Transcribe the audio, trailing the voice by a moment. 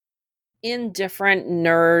in different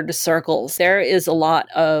nerd circles, there is a lot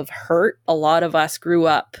of hurt. A lot of us grew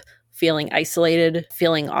up feeling isolated,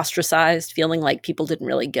 feeling ostracized, feeling like people didn't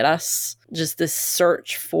really get us. Just this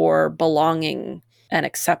search for belonging and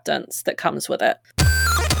acceptance that comes with it.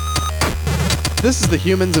 This is the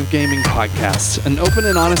Humans of Gaming podcast, an open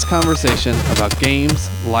and honest conversation about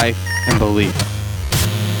games, life, and belief.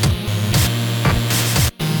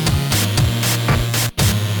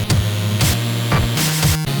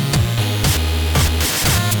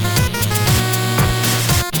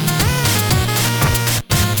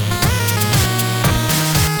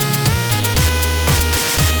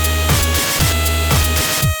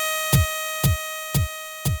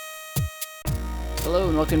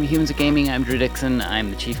 Welcome to Humans of Gaming. I'm Drew Dixon.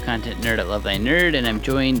 I'm the Chief Content Nerd at Love Thy Nerd, and I'm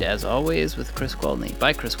joined, as always, with Chris Gwaltney. Joined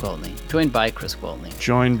by Chris Gwaltney.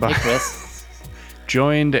 Hey, Chris.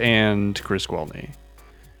 Joined and Chris Gwaltney.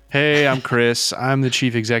 Hey, I'm Chris. I'm the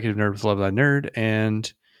Chief Executive Nerd with Love Thy Nerd,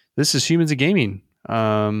 and this is Humans of Gaming,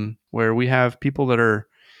 where we have people that are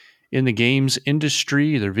in the games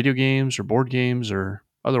industry, either video games or board games or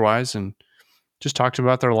otherwise, and just talk to them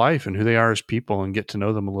about their life and who they are as people and get to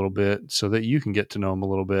know them a little bit so that you can get to know them a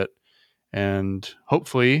little bit. And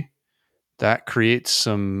hopefully that creates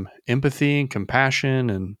some empathy and compassion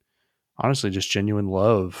and honestly just genuine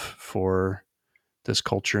love for this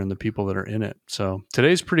culture and the people that are in it. So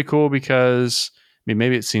today's pretty cool because, I mean,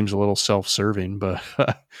 maybe it seems a little self-serving, but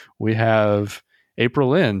we have April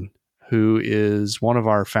Lynn, who is one of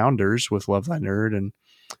our founders with Love Thy Nerd and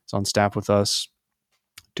is on staff with us,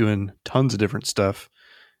 doing tons of different stuff,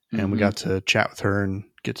 and we got to chat with her and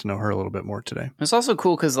get to know her a little bit more today. It's also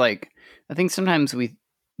cool because, like, I think sometimes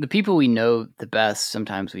the people we know the best,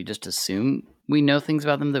 sometimes we just assume we know things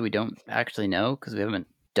about them that we don't actually know because we haven't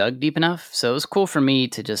dug deep enough. So it was cool for me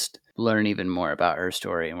to just learn even more about her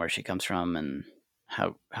story and where she comes from and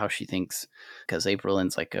how she thinks, because April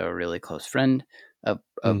Lynn's like a really close friend of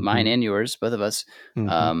mine and yours, both of us.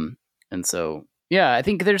 And so, yeah, I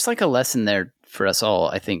think there's like a lesson there for us all,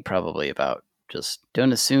 I think, probably about just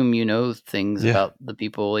don't assume you know things about the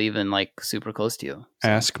people even like super close to you. So.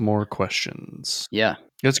 Ask more questions. Yeah.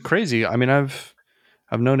 It's crazy. I mean, I've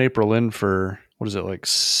known April Lynn for, what is it, like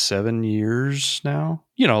 7 years now?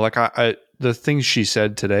 You know, like I the things she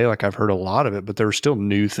said today, like I've heard a lot of it, but there were still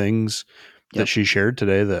new things that she shared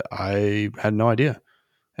today that I had no idea.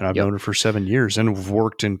 And I've known her for 7 years and have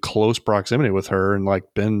worked in close proximity with her and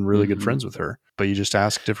like been really good friends with her. But you just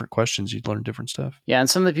ask different questions, you'd learn different stuff. Yeah, and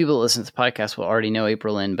some of the people that listen to the podcast will already know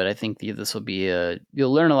April Lynn, but I think this will be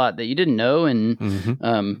you'll learn a lot that you didn't know.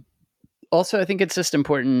 And also, I think it's just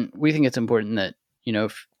important. We think it's important that, you know,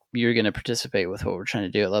 if you're going to participate with what we're trying to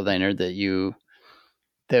do at Love Thy Nerd,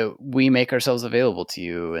 that we make ourselves available to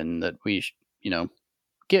you, and that we, you know,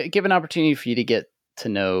 give an opportunity for you to get to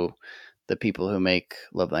know the people who make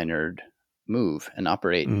Love Thy Nerd move and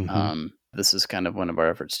operate. This is kind of one of our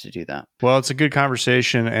efforts to do that. Well, it's a good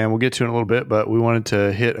conversation, and we'll get to it in a little bit, but we wanted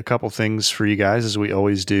to hit a couple things for you guys, as we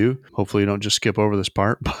always do. Hopefully you don't just skip over this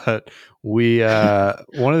part, but we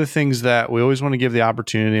one of the things that we always want to give the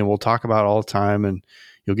opportunity, and we'll talk about all the time, and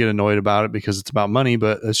you'll get annoyed about it because it's about money,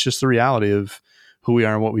 but it's just the reality of who we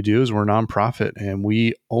are and what we do. Is we're a nonprofit, and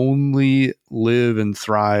we only live and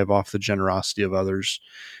thrive off the generosity of others.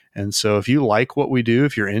 And so if you like what we do,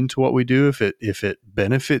 if you're into what we do, if it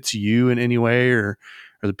benefits you in any way or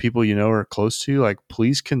the people you know are close to, like,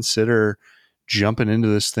 please consider jumping into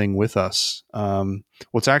this thing with us.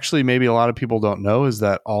 What's actually maybe a lot of people don't know is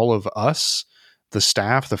that all of us, the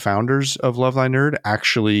staff, the founders of Love Thy Nerd,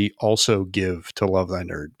 actually also give to Love Thy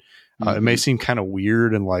Nerd. It may seem kind of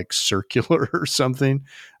weird and like circular or something,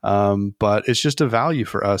 but it's just a value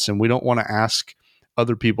for us. And we don't want to ask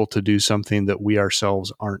other people to do something that we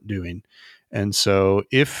ourselves aren't doing. And so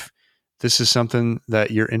if this is something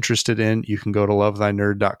that you're interested in, you can go to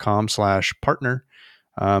lovethynerd.com/partner,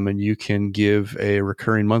 and you can give a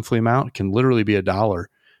recurring monthly amount. It can literally be $1.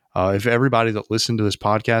 If everybody that listened to this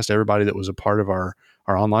podcast, everybody that was a part of our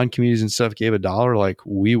online communities and stuff gave $1, like,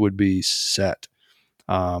 we would be set.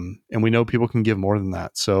 And we know people can give more than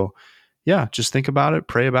that. So yeah, just think about it,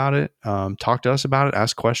 pray about it, talk to us about it,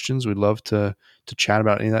 ask questions. We'd love to chat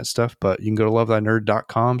about any of that stuff, but you can go to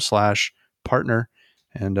lovethynerd.com/partner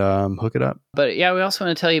and hook it up. But yeah, we also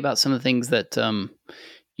want to tell you about some of the things that,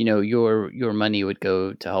 you know, your money would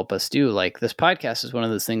go to help us do. Like, this podcast is one of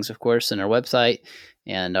those things, of course, and our website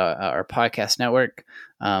and our podcast network.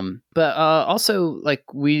 But also,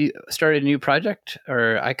 like, we started a new project,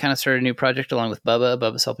 or I kind of started a new project along with Bubba.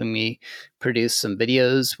 Bubba's helping me produce some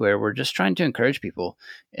videos where we're just trying to encourage people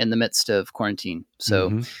in the midst of quarantine.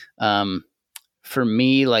 So, for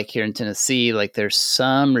me, like here in Tennessee, like there's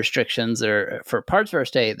some restrictions that are for parts of our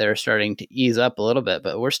state that are starting to ease up a little bit,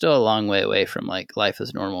 but we're still a long way away from like life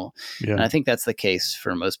as normal. Yeah. And I think that's the case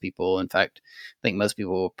for most people. In fact, I think most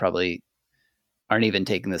people probably aren't even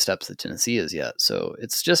taking the steps that Tennessee is yet. So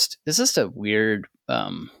it's just a weird,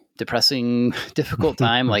 depressing, difficult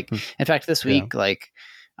time. Like, in fact, this week, like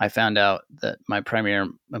I found out that my primary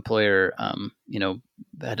employer,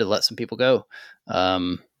 had to let some people go.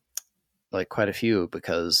 Like quite a few,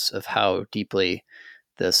 because of how deeply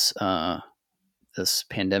this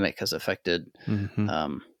pandemic has affected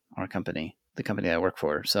our company, the company I work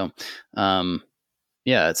for. So,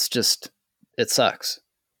 it sucks.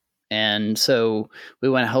 And so we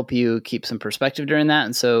want to help you keep some perspective during that.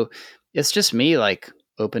 And so it's just me like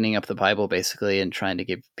opening up the Bible basically and trying to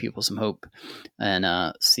give people some hope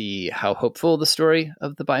and see how hopeful the story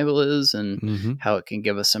of the Bible is and how it can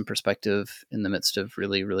give us some perspective in the midst of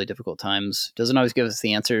really, really difficult times. Doesn't always give us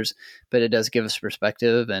the answers, but it does give us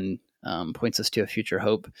perspective and points us to a future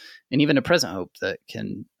hope and even a present hope that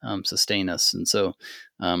can sustain us. And so,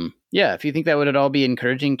 if you think that would at all be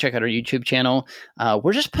encouraging, check out our YouTube channel.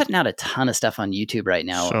 We're just putting out a ton of stuff on YouTube right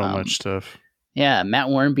now. So much stuff. Yeah, Matt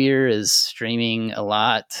Warmbier is streaming a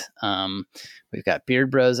lot. We've got Beard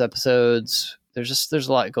Bros episodes. There's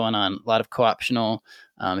a lot going on, a lot of co-optional.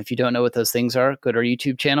 If you don't know what those things are, go to our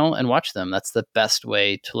YouTube channel and watch them. That's the best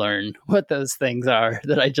way to learn what those things are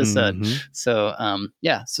that I just said. So,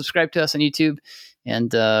 subscribe to us on YouTube.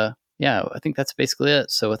 And I think that's basically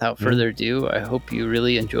it. So without further ado, I hope you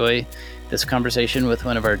really enjoy this conversation with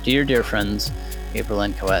one of our dear, dear friends, April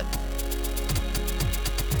Lynn Coet.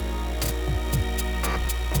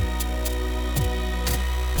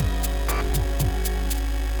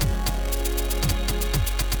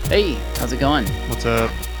 Hey, how's it going? What's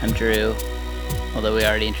up? I'm Drew, although we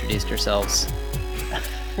already introduced ourselves.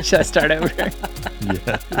 Should I start over?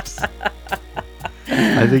 Yes.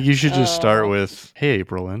 I think you should just start with, hey,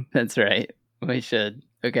 April Lynn. That's right. We should.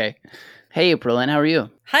 Okay. Hey, April Lynn, how are you?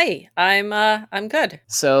 Hi, I'm good.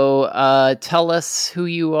 So tell us who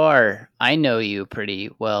you are. I know you pretty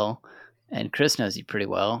well, and Chris knows you pretty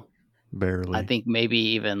well. Barely. I think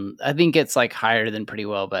I think it's like higher than pretty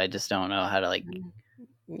well, but I just don't know how to like...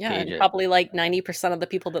 Yeah, and probably like 90% of the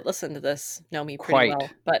people that listen to this know me pretty well.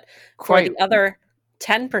 But for the other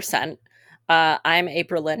 10%, I'm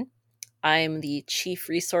April Lynn. I'm the chief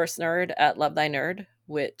resource nerd at Love Thy Nerd,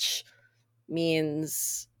 which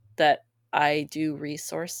means that I do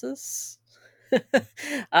resources.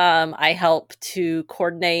 I help to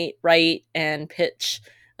coordinate, write, and pitch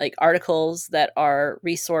like articles that are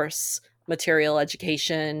resource material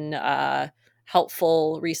education,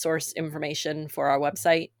 helpful resource information for our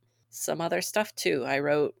website. Some other stuff too. I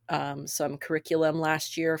wrote some curriculum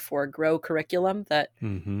last year for Grow Curriculum that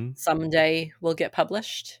someday will get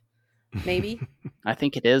published, maybe. I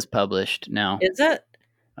think it is published now. Is it?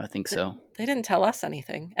 I think so. They didn't tell us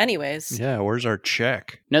anything. Anyways. Yeah, where's our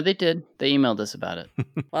check? No, they did. They emailed us about it.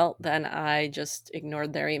 Well, then I just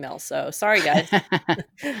ignored their email. So sorry, guys.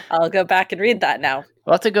 I'll go back and read that now.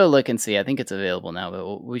 We'll have to go look and see. I think it's available now,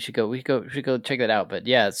 but we should go check that out. But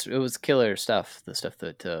yeah, it was killer stuff. The stuff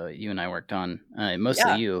that you and I worked on,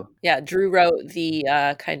 mostly you. Yeah, Drew wrote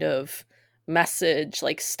the kind of message,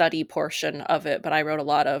 like study portion of it, but I wrote a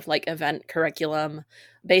lot of like event curriculum,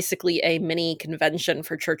 basically a mini convention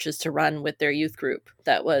for churches to run with their youth group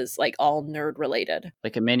that was like all nerd related,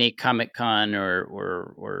 like a mini Comic-Con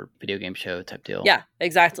or video game show type deal. Yeah,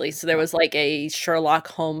 exactly. So there was like a Sherlock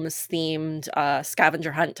Holmes themed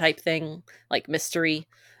scavenger hunt type thing, like mystery,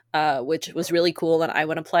 which was really cool, and I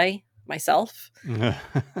want to play myself.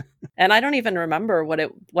 And I don't even remember what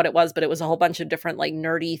it was, but it was a whole bunch of different like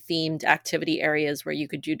nerdy themed activity areas where you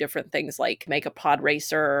could do different things like make a pod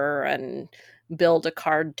racer and build a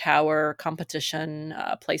card tower competition,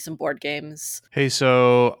 play some board games. Hey,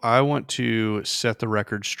 so I want to set the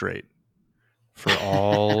record straight for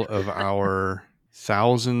all of our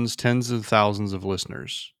thousands, tens of thousands of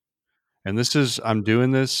listeners. And I'm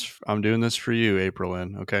doing this for you, April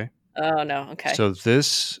Lynn, okay? Oh no, okay. So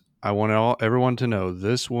I want everyone to know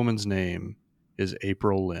this woman's name is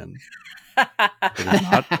April Lynn. It is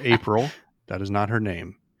not April. That is not her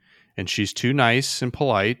name. And she's too nice and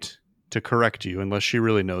polite to correct you unless she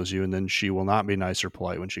really knows you, and then she will not be nice or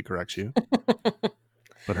polite when she corrects you.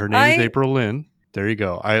 But her name is April Lynn. There you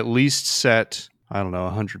go. I at least set,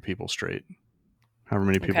 100 people straight. However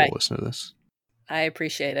many people listen to this. I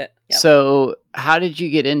appreciate it. Yep. So how did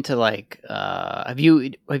you get into like,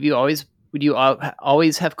 would you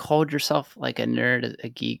always have called yourself like a nerd, a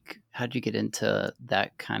geek? How'd you get into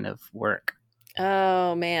that kind of work?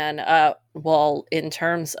 Oh man. Well, in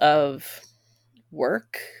terms of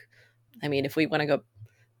work. I mean, if we want to go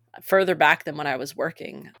further back than when I was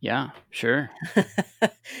working. Yeah, sure.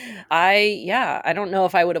 I don't know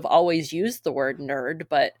if I would have always used the word nerd,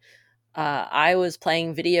 but I was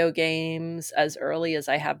playing video games as early as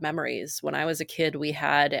I have memories. When I was a kid, we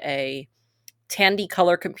had a Tandy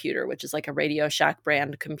Color computer, which is like a Radio Shack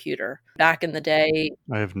brand computer. Back in the day,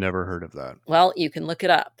 I have never heard of that. well, you can look it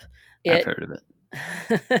up. I've heard of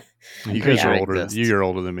it. You guys are Yeah, older. exists. You're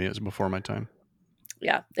older than me. It was before my time.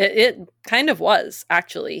 Yeah, it kind of was,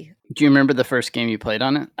 actually. Do you remember the first game you played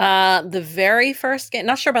on it? The very first game,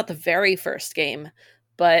 not sure about the very first game,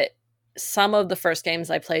 but some of the first games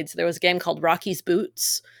I played. So there was a game called Rocky's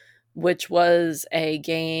Boots, which was a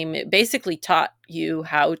game, it basically taught you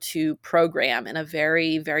how to program in a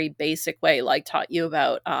very, very basic way, like taught you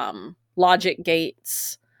about logic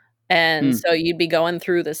gates. And so you'd be going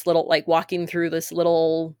through this little, like walking through this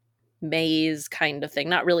little maze kind of thing.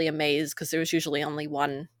 Not really a maze, because there was usually only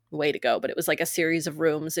one way to go, but it was like a series of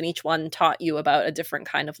rooms, and each one taught you about a different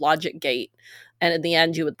kind of logic gate. And in the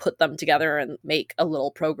end, you would put them together and make a little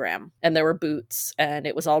program. And there were boots, and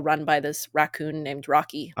it was all run by this raccoon named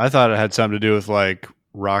Rocky. I thought it had something to do with like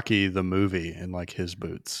Rocky the movie and like his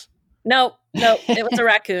boots. No, it was a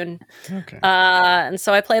raccoon. Okay. And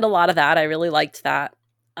so I played a lot of that. I really liked that.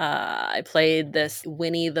 I played this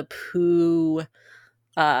Winnie the Pooh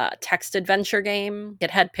text adventure game. It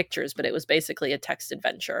had pictures, but it was basically a text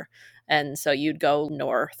adventure. And so you'd go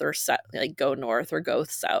north or go north or go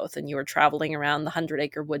south, and you were traveling around the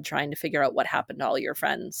 100-acre wood trying to figure out what happened to all your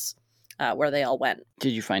friends, where they all went.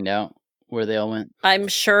 Did you find out where they all went? I'm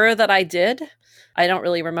sure that I did. I don't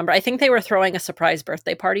really remember. I think they were throwing a surprise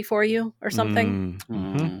birthday party for you or something.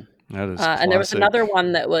 Mm-hmm. That is and there was classic. another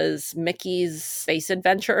one that was Mickey's Space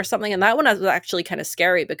Adventure or something. And that one was actually kind of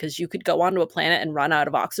scary because you could go onto a planet and run out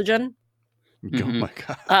of oxygen. Oh my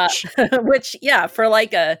gosh. Which, yeah, for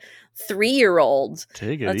like a 3-year-old,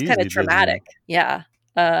 Take it that's easy, kind of Disney. traumatic. Yeah.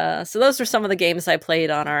 So those are some of the games I played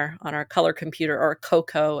on our color computer, or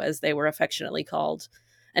Coco as they were affectionately called.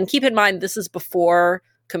 And keep in mind, this is before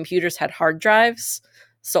computers had hard drives.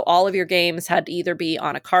 So all of your games had to either be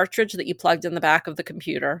on a cartridge that you plugged in the back of the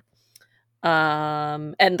computer.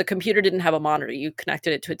 And the computer didn't have a monitor. You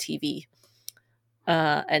connected it to a TV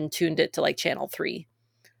and tuned it to like channel 3.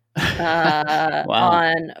 Wow.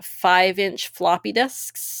 On 5-inch floppy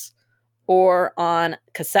disks or on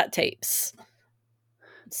cassette tapes.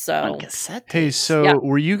 So On cassette Hey, tapes? so Yeah.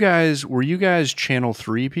 were you guys channel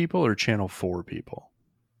 3 people or channel 4 people?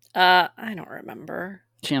 I don't remember.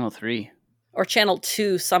 Channel 3. Or channel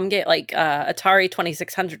 2, some game like Atari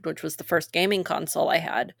 2600, which was the first gaming console I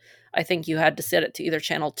had. I think you had to set it to either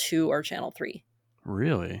channel 2 or channel 3.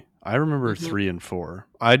 Really? I remember Mhm. 3 and 4.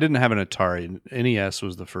 I didn't have an Atari. NES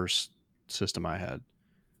was the first system I had.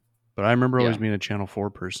 But I remember always Yeah. being a channel 4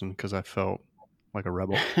 person because I felt like a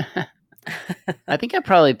rebel. I think I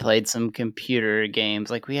probably played some computer games.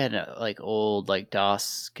 Like we had a old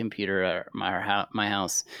DOS computer at my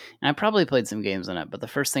house, and I probably played some games on it. But the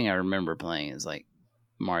first thing I remember playing is like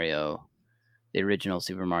Mario, the original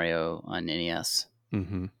Super Mario on NES.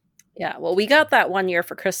 Mm-hmm. Yeah, well, we got that one year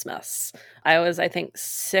for Christmas. I was, I think,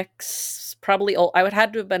 6, probably old. I would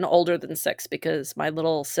had to have been older than 6 because my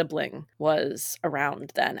little sibling was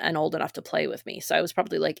around then and old enough to play with me. So I was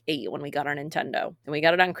probably like 8 when we got our Nintendo, and we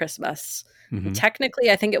got it on Christmas. Mm-hmm. Technically,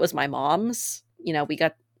 I think it was my mom's. You know, we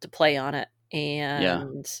got to play on it,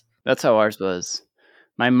 and That's how ours was.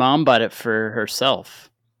 My mom bought it for herself,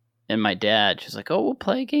 and my dad, she's like, "Oh, we'll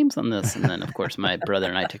play games on this." And then, of course, my brother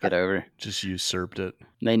and I took it over. Just usurped it.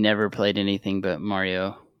 They never played anything but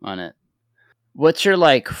Mario on it. What's your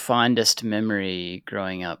fondest memory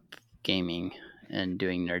growing up gaming and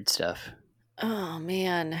doing nerd stuff? oh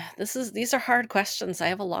man, these are hard questions. I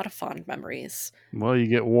have a lot of fond memories. Well, you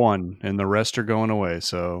get one, and the rest are going away.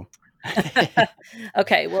 So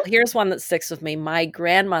Okay, well, here's one that sticks with me. My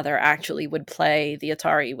grandmother actually would play the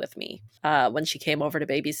Atari with me when she came over to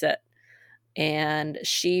babysit. And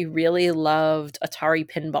she really loved Atari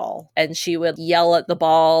pinball. And she would yell at the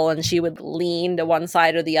ball, and she would lean to one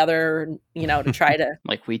side or the other, to try to.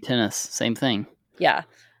 Like Wii Tennis, same thing. Yeah.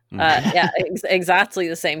 Exactly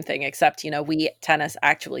the same thing, except, Wii Tennis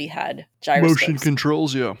actually had gyroscopes. motion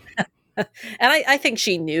controls, yeah. And I think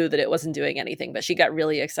she knew that it wasn't doing anything, but she got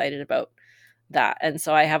really excited about that. And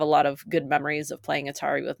so I have a lot of good memories of playing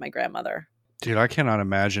Atari with my grandmother. Dude, I cannot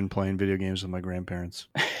imagine playing video games with my grandparents.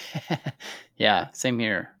 Yeah, same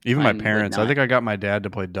here. Even Mine my would parents. I not. think I got my dad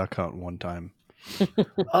to play Duck Hunt one time.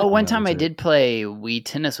 Oh, one No, time that's I it. did play Wii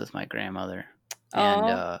Tennis with my grandmother, and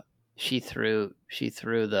Aw. she threw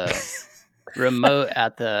the remote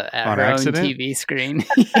at On her accident? own TV screen.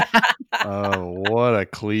 Oh, what a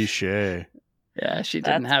cliche. Yeah, she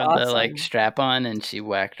didn't That's have the like awesome. strap on, and she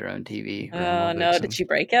whacked her own TV. Grandma Oh no, Dixon. did she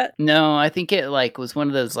break it? No, I think it like was one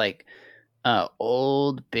of those like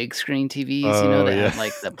old big screen TVs, Oh, that yeah. had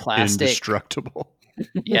like the plastic. Indestructible.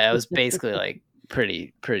 Yeah, it was basically like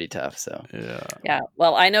pretty tough. So Yeah. Yeah.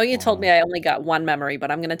 Well, I know you told Wow. me I only got one memory, but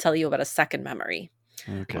I'm going to tell you about a second memory.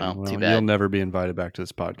 Okay. Well, Well, too you'll bad. never be invited back to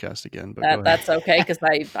this podcast again. But go ahead. That's okay because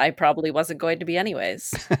I probably wasn't going to be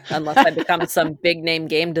anyways, unless I become some big name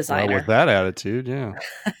game Well, designer. with that attitude, yeah.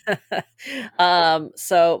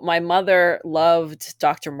 So my mother loved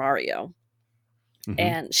Dr. Mario, Mhm.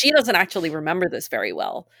 and she doesn't actually remember this very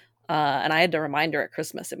well. And I had to remind her at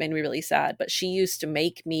Christmas. It made me really sad. But she used to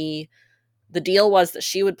make me. The deal was that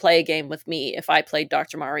she would play a game with me if I played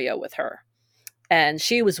Dr. Mario with her. And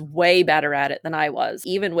she was way better at it than I was.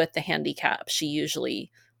 Even with the handicap, she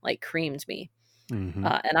usually like creamed me.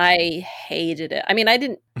 Mhm. And I hated it. I mean, I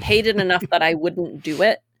didn't hate it enough that I wouldn't do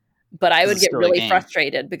it, but I would It's get still a really game.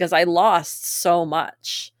 frustrated because I lost so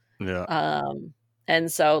much. Yeah.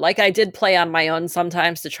 And so like I did play on my own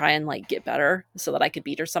sometimes to try and like get better so that I could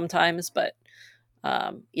beat her sometimes. But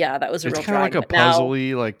yeah, that was a It's real kind of like drag. a But now-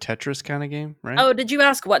 puzzly, like Tetris kind of game, right? Oh, did you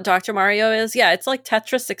ask what Dr. Mario is? Yeah, it's like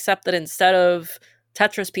Tetris, except that instead of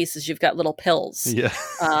Tetris pieces, you've got little pills. Yeah.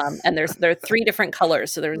 And there are 3 different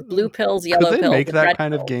colors. So there's blue pills, Could yellow they pills, make and that red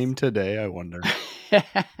kind of pills. game today? I wonder.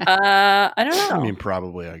 I don't know. I mean,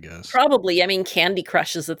 probably, I guess. Probably. I mean, Candy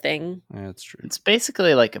Crush is a thing. Yeah, that's true. It's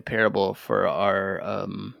basically like a parable for our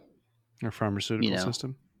Our pharmaceutical know,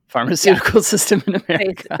 system. pharmaceutical system in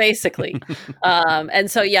America. Basically. And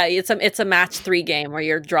so yeah, it's a match 3 game where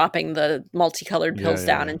you're dropping the multicolored pills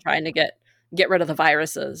down and trying to get rid of the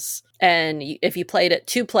viruses. And if you played it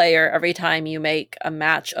 2-player, every time you make a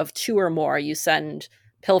match of 2 or more, you send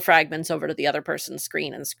pill fragments over to the other person's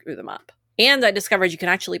screen and screw them up. And I discovered you can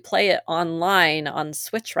actually play it online on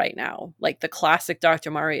Switch right now, like the classic Dr.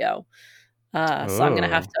 Mario. So I'm going to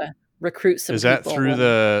have to recruit some Is that people. through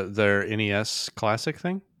their NES Classic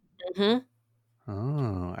thing? Mm-hmm.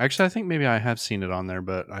 Oh, actually, I think maybe I have seen it on there,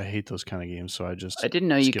 but I hate those kind of games, so I didn't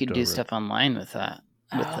know you skipped could do over it. stuff online with that,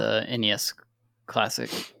 with the NES Classic.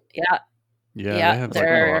 Yeah. Yeah, Yeah, they have like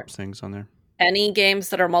they're- co-op things on there. Any games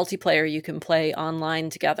that are multiplayer, you can play online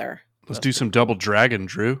together. Let's do some Double Dragon,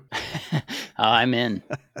 Drew. I'm in.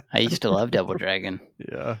 I used to love Double Dragon.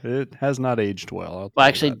 Yeah, it has not aged well. I'll Well, tell you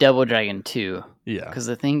actually, that. Double Dragon 2, Yeah. because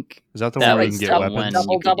I think Is that the that one where you was can get the weapons? one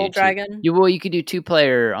Double you could do two- Dragon? you could do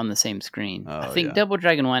 2-player on the same screen. I Oh, think yeah. Double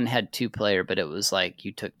Dragon 1 had 2-player, but it was like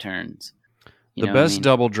you took turns. You The know what I best mean?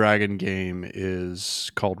 Double Dragon game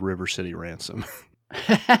is called River City Ransom.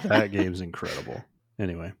 That game's incredible.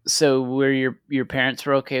 Anyway, So, were your parents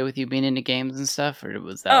were okay with you being into games and stuff, or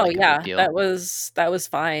was that? Oh like, a yeah, big deal? that was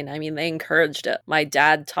fine. I mean, they encouraged it. My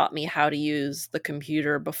dad taught me how to use the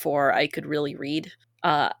computer before I could really read.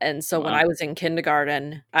 And so when Wow. I was in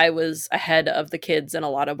kindergarten, I was ahead of the kids in a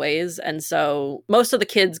lot of ways. And so most of the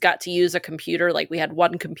kids got to use a computer. Like we had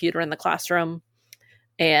one computer in the classroom,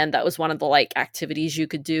 and that was one of the like activities you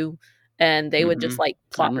could do. And they would just like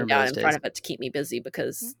plop me remember down those in front days. of it to keep me busy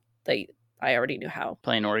because I already knew how.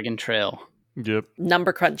 Playing Oregon Trail. yep.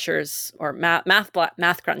 Number crunchers or math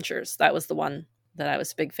crunchers. That was the one that I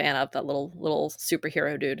was a big fan of. That little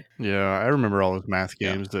superhero dude. Yeah, I remember all those math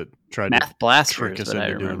games that tried Math to Blasters, trick us but I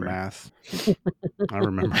into doing remember. math. I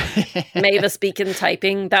remember. Mavis Beacon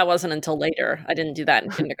typing. That wasn't until later. I didn't do that in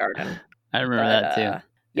kindergarten. I remember that too.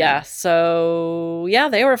 Yeah. So yeah,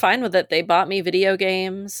 they were fine with it. They bought me video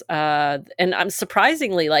games. And I'm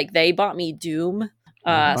surprisingly like they bought me Doom.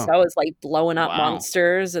 Wow. So I was like blowing up Wow.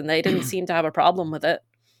 monsters, and they didn't seem to have a problem with it.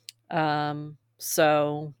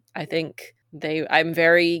 So I think I'm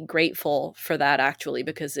very grateful for that actually,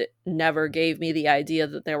 because it never gave me the idea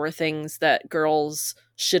that there were things that girls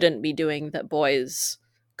shouldn't be doing that boys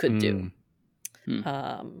could do.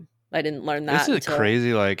 I didn't learn that. Isn't it until-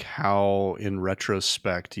 crazy, like how in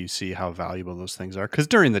retrospect you see how valuable those things are? Because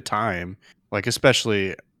during the time, like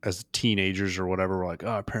especially as teenagers or whatever, we're like, "Oh,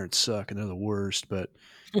 our parents suck and they're the worst." But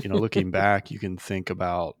looking back, you can think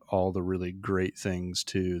about all the really great things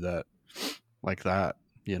too that, like that.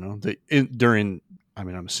 During. I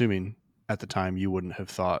mean, I'm assuming at the time you wouldn't have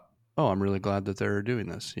thought, "Oh, I'm really glad that they're doing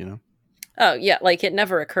this." Oh yeah, like it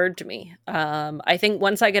never occurred to me. I think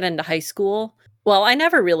once I get into high school, well, I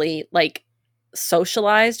never really like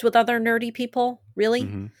socialized with other nerdy people, really.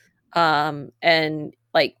 Mhm. And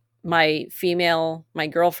like my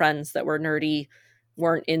girlfriends that were nerdy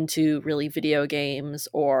weren't into really video games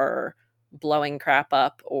or blowing crap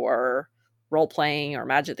up or role playing or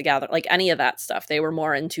Magic the Gathering, like any of that stuff. They were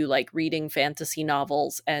more into like reading fantasy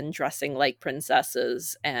novels and dressing like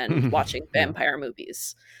princesses and watching vampire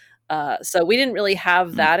movies. So we didn't really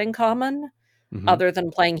have that in common, other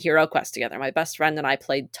than playing Hero Quest together. My best friend and I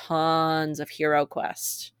played tons of Hero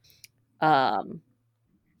Quest. I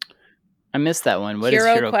missed that one. What is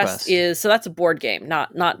Hero Quest? So that's a board game,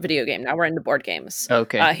 not video game. Now we're into board games.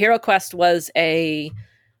 Okay. Hero Quest was it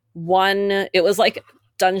was like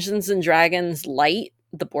Dungeons and Dragons Light,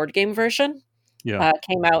 the board game version. Yeah.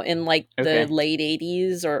 Came out in like the late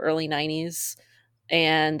 80s or early 90s.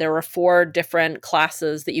 And there were 4 different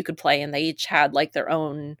classes that you could play, and they each had like their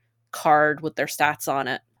own card with their stats on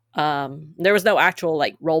it. There was no actual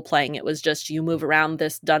like role playing. It was just you move around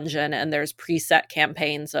this dungeon and there's preset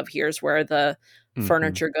campaigns of here's where the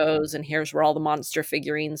furniture goes and here's where all the monster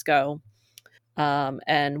figurines go.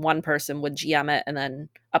 And one person would GM it, and then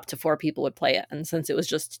up to 4 people would play it. And since it was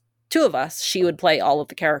just 2 of us, she would play all of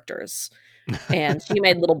the characters. And she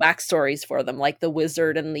made little backstories for them, like the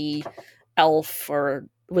wizard and the elf or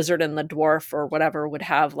wizard and the dwarf or whatever would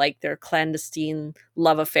have like their clandestine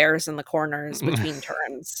love affairs in the corners between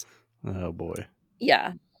turns. Oh boy.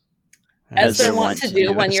 Yeah. As they want to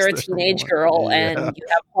do when you're a teenage girl and you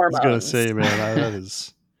have hormones. I was going to say, man,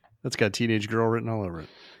 that's got teenage girl written all over it.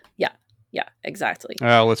 Yeah, exactly.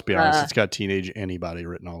 Let's be honest. It's got teenage anybody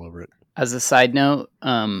written all over it. As a side note,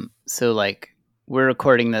 so like we're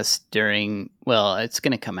recording this during, well, it's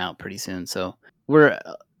going to come out pretty soon. So we're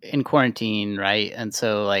in quarantine, right? And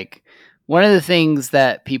so like one of the things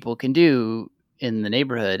that people can do in the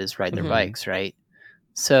neighborhood is ride their bikes, right?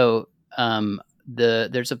 So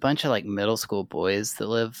there's a bunch of like middle school boys that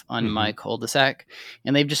live on my cul-de-sac,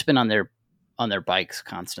 and they've just been on their bikes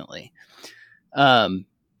constantly.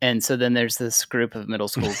 And so then there's this group of middle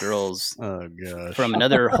school girls from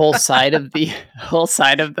another whole side of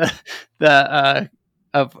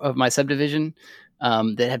my subdivision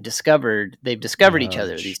that have discovered each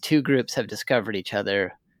other. These 2 groups have discovered each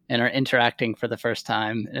other and are interacting for the first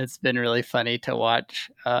time. And it's been really funny to watch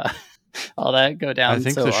all that go down. I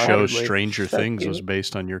think the show Stranger Things was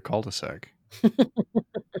based on your cul-de-sac.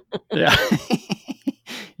 Yeah.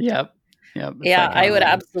 Yep. Yeah, I would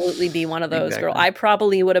absolutely be one of those girls. I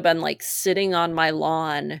probably would have been like sitting on my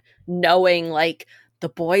lawn knowing like the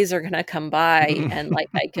boys are gonna come by and like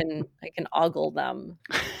I can ogle them.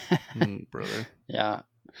 Brother. Yeah.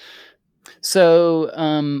 So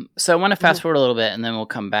I want to fast forward a little bit, and then we'll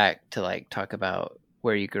come back to like talk about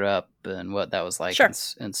where you grew up and what that was like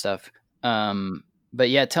and stuff. But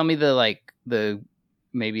yeah, tell me the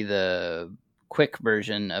quick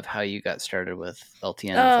version of how you got started with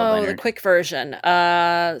LTN. Oh, the quick version.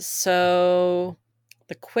 So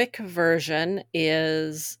the quick version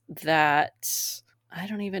is that I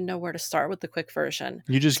don't even know where to start with the quick version.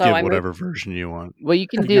 You just give whatever version you want. Well, you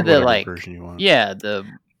can do the like version you want. Yeah,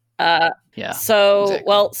 So,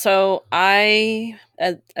 exactly. So I,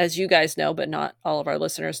 as you guys know, but not all of our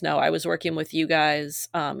listeners know, I was working with you guys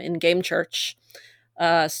in Game Church.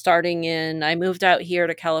 I moved out here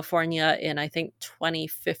to California in, I think,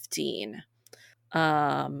 2015.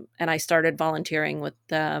 And I started volunteering with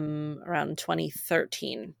them around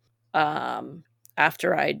 2013.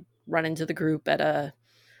 After I'd run into the group at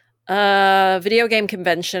a video game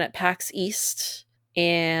convention at PAX East.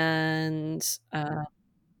 And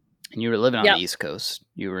you were living on the East Coast.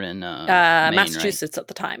 You were in Maine, Massachusetts, right? At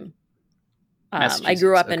the time. I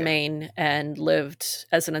grew up in Maine and lived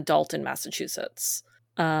as an adult in Massachusetts.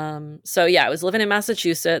 So yeah, I was living in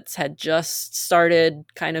Massachusetts, had just started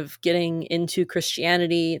kind of getting into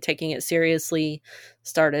Christianity, taking it seriously,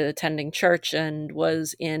 started attending church, and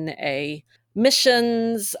was in a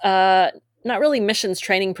missions, not really missions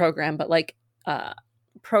training program, but like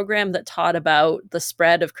program that taught about the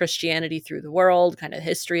spread of Christianity through the world, kind of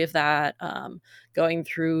history of that, going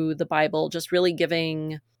through the Bible, just really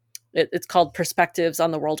giving... It's called Perspectives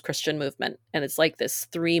on the World Christian Movement. And it's like this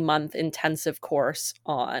 3-month intensive course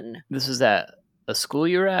on... This is at a school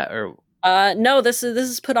you were at? Or no, this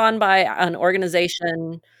is put on by an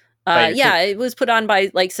organization. It was put on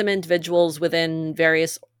by like some individuals within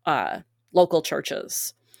various local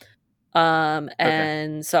churches.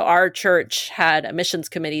 And so our church had a missions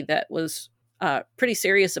committee that was pretty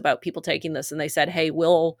serious about people taking this. And they said, hey,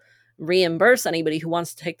 we'll reimburse anybody who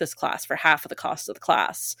wants to take this class for half of the cost of the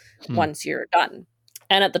class once you're done.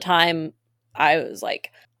 And at the time, I was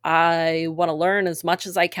like, I want to learn as much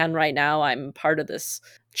as I can right now. I'm part of this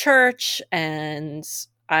church and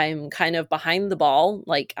I'm kind of behind the ball.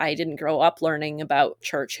 Like, I didn't grow up learning about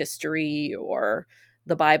church history or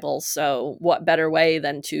the Bible. So what better way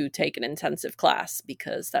than to take an intensive class,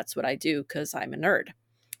 because that's what I do, because I'm a nerd.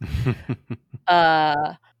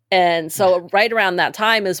 And so right around that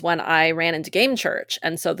time is when I ran into Game Church.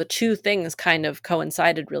 And so the two things kind of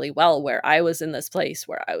coincided really well, where I was in this place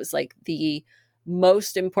where I was like, the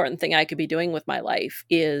most important thing I could be doing with my life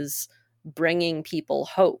is bringing people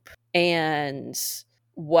hope. And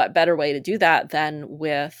what better way to do that than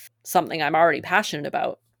with something I'm already passionate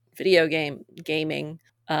about, gaming.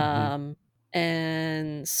 And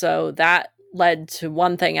so that led to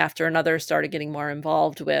one thing after another, started getting more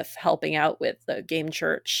involved with helping out with the Game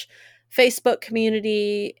Church Facebook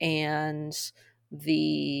community and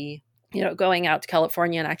going out to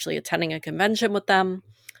California and actually attending a convention with them,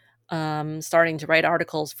 starting to write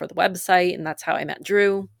articles for the website. And that's how I met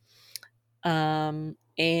Drew. And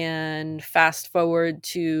fast forward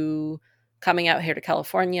to coming out here to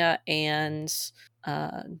California and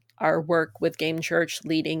our work with Game Church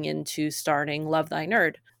leading into starting Love Thy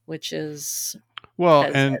Nerd, which is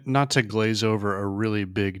not to glaze over a really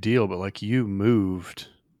big deal, but like you moved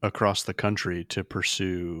across the country to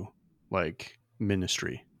pursue like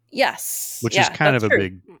ministry. Yes. Which is kind of a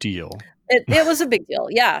big deal. It was a big deal.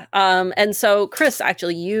 Yeah. And so Chris,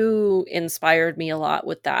 actually, you inspired me a lot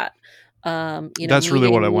with that. That's really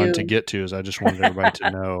what I wanted to get to, is I just wanted everybody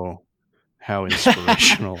to know how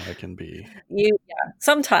inspirational I can be.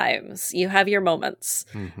 Sometimes you have your moments.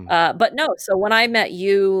 But no, so when I met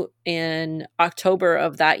you in October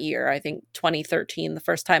of that year, I think 2013, the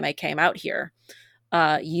first time I came out here,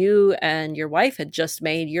 you and your wife had just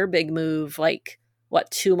made your big move,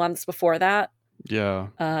 2 months before that? Yeah.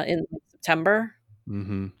 In September?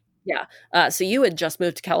 Yeah. So you had just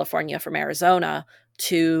moved to California from Arizona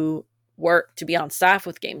to work, to be on staff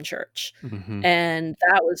with Game Church. And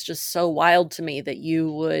that was just so wild to me that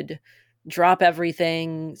you would drop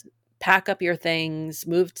everything, pack up your things,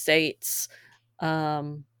 move states,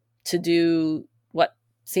 to do what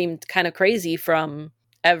seemed kind of crazy from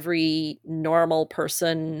every normal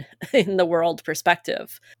person in the world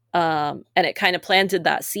perspective. And it kind of planted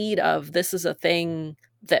that seed of, this is a thing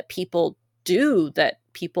that people do, that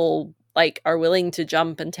people are willing to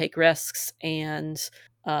jump and take risks and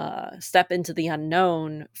step into the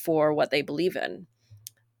unknown for what they believe in.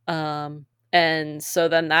 And so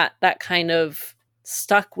then that kind of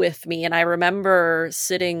stuck with me. And I remember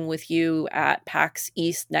sitting with you at PAX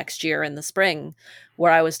East next year in the spring,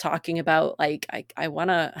 where I was talking about I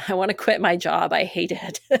want to quit my job. I hate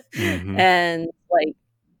it. And what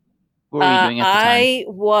were you doing at the time? I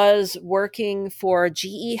was working for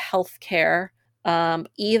GE Healthcare,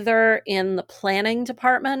 either in the planning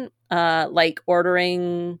department,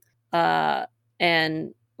 ordering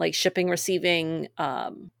and shipping, receiving,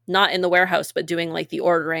 not in the warehouse, but doing the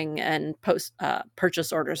ordering and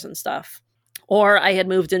purchase orders and stuff. Or I had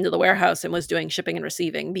moved into the warehouse and was doing shipping and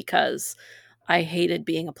receiving because I hated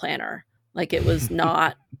being a planner. It was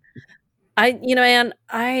not,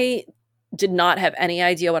 I did not have any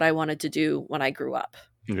idea what I wanted to do when I grew up.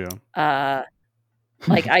 Yeah.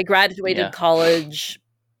 I graduated college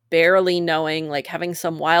barely knowing, having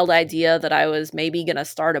some wild idea that I was maybe going to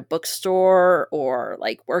start a bookstore or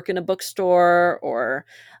work in a bookstore, or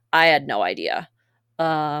I had no idea.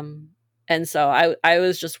 And so I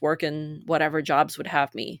was just working whatever jobs would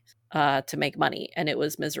have me to make money, and it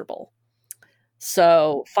was miserable.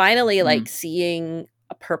 So finally, seeing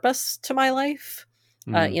a purpose to my life,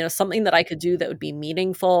 something that I could do that would be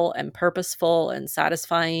meaningful and purposeful and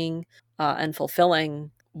satisfying and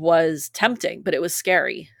fulfilling was tempting, but it was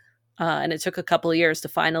scary. And it took a couple of years to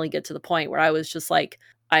finally get to the point where I was just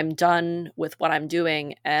I'm done with what I'm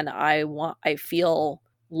doing, and I feel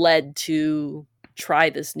led to try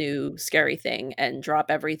this new scary thing and drop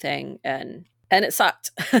everything. And it sucked.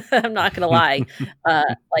 I'm not going to lie.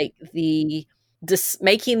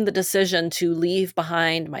 Making the decision to leave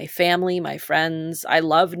behind my family, my friends. I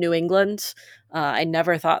love New England. I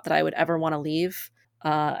never thought that I would ever want to leave.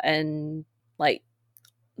 And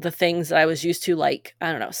the things that I was used to, I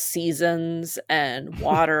don't know, seasons and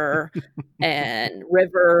water and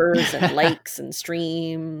rivers and lakes and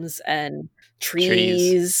streams and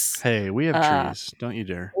trees. Hey, we have trees. Don't you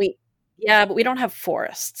dare. But we don't have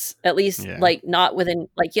forests. At least, not within,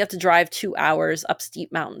 you have to drive 2 hours up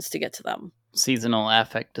steep mountains to get to them. Seasonal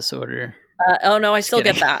affect disorder. Oh no, I still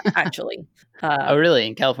get that, actually. Oh, really?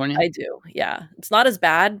 In California? I do. Yeah. It's not as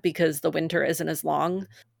bad because the winter isn't as long.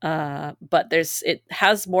 But it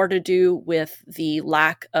has more to do with the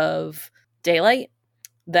lack of daylight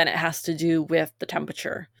than it has to do with the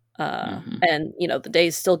temperature. And, the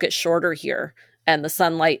days still get shorter here, and the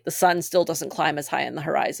sun still doesn't climb as high in the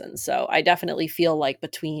horizon. So I definitely feel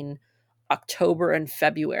between October and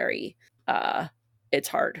February, it's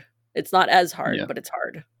hard. It's not as hard, but it's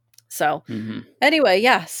hard. So Mm-hmm. anyway,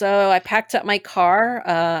 yeah. So I packed up my car.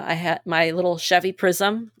 I had my little Chevy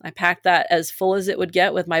Prism. I packed that as full as it would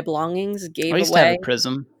get with my belongings. I Gave used to have away. a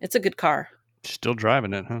Prism. It's a good car. Still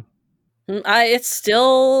driving it, huh? It's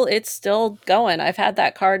still going. I've had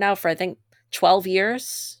that car now for I think 12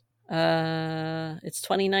 years. It's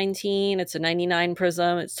 2019. It's a 99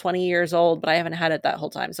 Prism. It's 20 years old, but I haven't had it that whole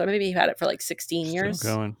time. So maybe had it for like 16 years.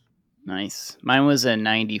 Still going. Nice. Mine was a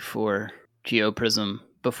 94 Geo Prism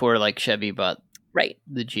before like Chevy bought Right.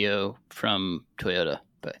 the Geo from Toyota.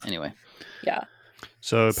 But anyway. Yeah.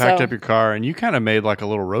 So packed up your car, and you kind of made like a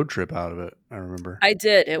little road trip out of it. I remember. I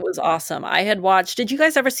did. It was awesome. I had watched. Did you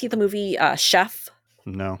guys ever see the movie Chef?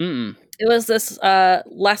 No. Mm-mm. It was this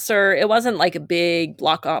lesser. It wasn't like a big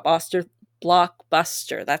blockbuster.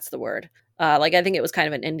 That's the word. Like I think it was kind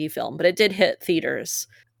of an indie film, but it did hit theaters.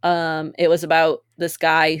 It was about this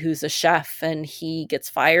guy who's a chef, and he gets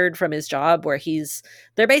fired from his job where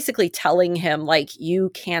they're basically telling him like, you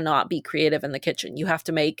cannot be creative in the kitchen. You have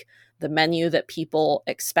to make the menu that people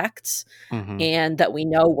expect and that we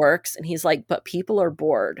know works. And he's like, but people are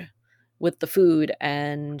bored with the food,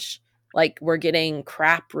 and like we're getting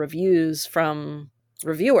crap reviews from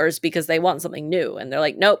reviewers because they want something new. And they're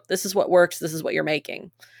like, nope, this is what works. This is what you're making.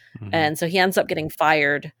 And so he ends up getting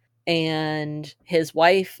fired. And his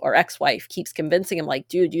wife or ex-wife keeps convincing him like,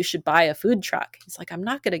 dude, you should buy a food truck. He's like, I'm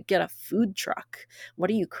not going to get a food truck. What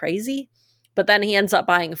are you, crazy? But then he ends up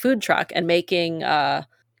buying a food truck and making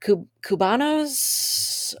Cubanos,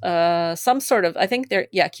 some sort of, I think they're,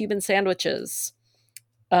 Cuban sandwiches.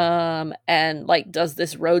 And like does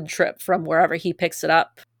this road trip from wherever he picks it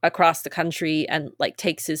up across the country, and like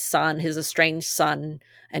takes his estranged son,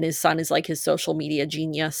 and his son is like his social media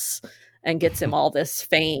genius, and gets him all this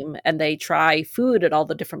fame, and they try food at all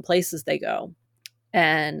the different places they go.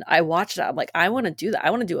 And I watched that. I'm like, I want to do that. I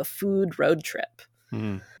want to do a food road trip.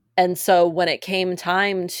 And so when it came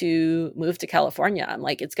time to move to California, I'm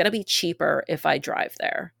like, it's going to be cheaper if I drive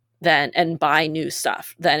there and buy new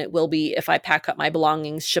stuff than it will be if I pack up my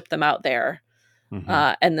belongings, ship them out there.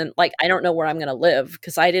 And then like, I don't know where I'm going to live,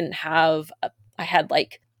 because I didn't have, I had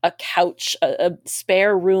like a couch, a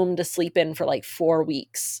spare room to sleep in for like 4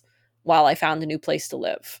 weeks while I found a new place to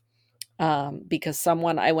live. Because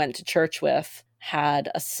someone I went to church with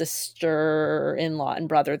had a sister-in-law and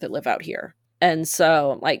brother that live out here. And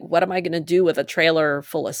so, like, what am I going to do with a trailer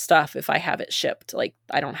full of stuff if I have it shipped? Like,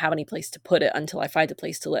 I don't have any place to put it until I find a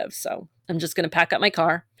place to live. So I'm just going to pack up my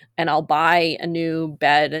car, and I'll buy a new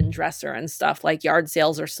bed and dresser and stuff. Like, yard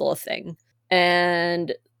sales are still a thing.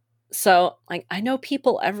 And so, like, I know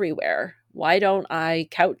people everywhere. Why don't I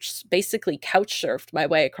basically couch surfed my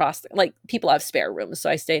way across? Like, people have spare rooms.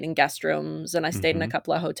 So I stayed in guest rooms, and I stayed in a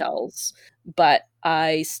couple of hotels. But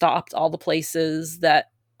I stopped all the places that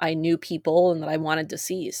I knew people and that I wanted to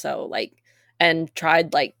see. So like, and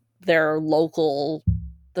tried like their local,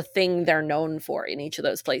 the thing they're known for in each of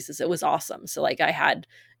those places. It was awesome. So like, I had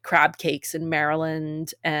crab cakes in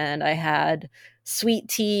Maryland, and I had sweet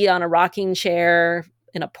tea on a rocking chair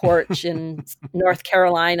in a porch in North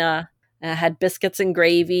Carolina. And I had biscuits and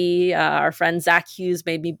gravy. Our friend Zach Hughes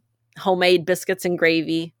made me homemade biscuits and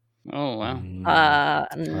gravy. Oh, wow.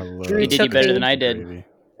 Drew He did you better than I did.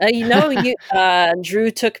 Drew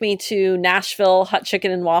took me to Nashville Hot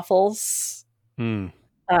Chicken and Waffles.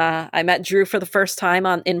 I met Drew for the first time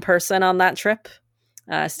in person on that trip.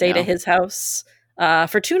 Stayed at his house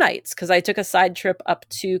for 2 nights, because I took a side trip up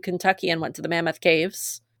to Kentucky and went to the Mammoth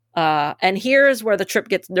Caves. And here's where the trip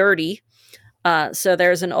gets nerdy. So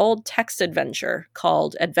there's an old text adventure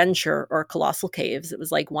called Adventure or Colossal Caves. It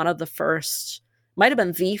was like one of the first, might have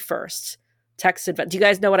been the first text adventure. Do you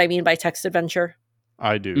guys know what I mean by text adventure?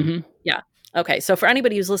 I do. Yeah. Okay. So for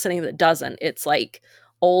anybody who's listening that doesn't, it's like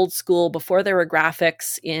old school, before there were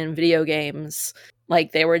graphics in video games.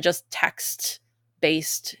 Like, they were just text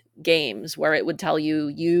based games where it would tell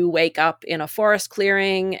you wake up in a forest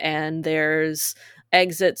clearing and there's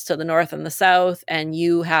exits to the north and the south, and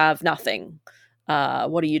you have nothing.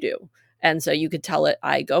 What do you do? And so you could tell it,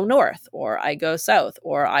 I go north, or I go south,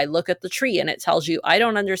 or I look at the tree, and it tells you, I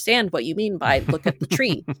don't understand what you mean by look at the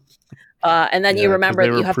tree. And then you remember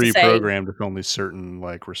that you have to say, pre-programmed with only certain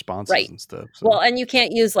like responses and stuff. So. Well, and you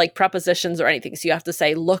can't use like prepositions or anything. So you have to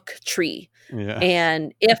say, look tree. Yeah.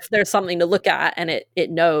 And if there's something to look at and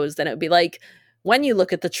it knows, then it would be like, when you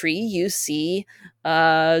look at the tree, you see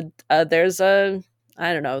there's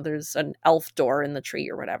there's an elf door in the tree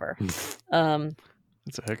or whatever.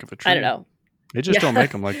 It's a heck of a tree. I don't know. They just don't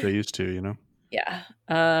make them like they used to, you know? Yeah.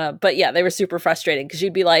 But yeah, they were super frustrating, because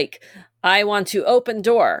you'd be like, I want to open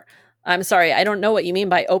door. I'm sorry, I don't know what you mean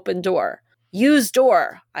by open door. use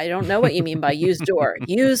door. I don't know what you mean by use door.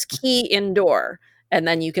 Use key in door. And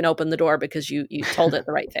then you can open the door because you told it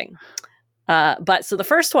the right thing. But so the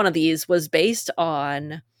first one of these was based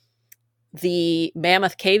on the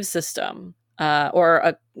Mammoth Cave system,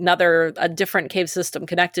 or a different cave system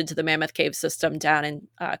connected to the Mammoth Cave system down in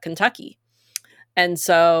Kentucky. And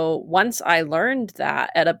so once I learned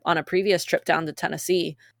that on a previous trip down to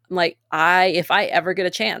Tennessee, I'm like, if I ever get a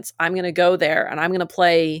chance, I'm going to go there and I'm going to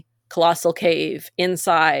play Colossal Cave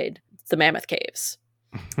inside the Mammoth Caves.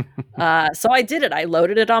 So I did it. I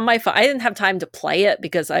loaded it on my phone. I didn't have time to play it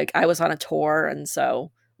because I was on a tour, and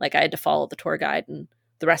so like I had to follow the tour guide and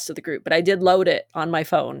the rest of the group. But I did load it on my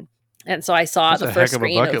phone, and so I saw That's the a first heck of a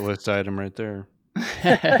screen bucket list item right there.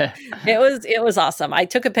 It was awesome. I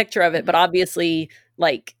took a picture of it, but obviously,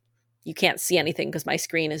 like, you can't see anything because my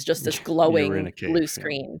screen is just this glowing blue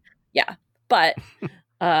screen. Yeah, but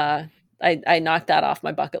I knocked that off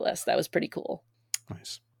my bucket list. That was pretty cool.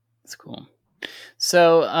 Nice. That's cool.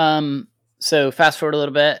 So so fast forward a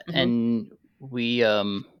little bit, and we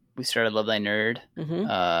started Love Thy Nerd,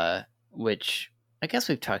 which I guess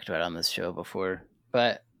we've talked about on this show before,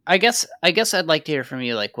 but I guess I'd like to hear from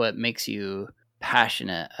you, like, what makes you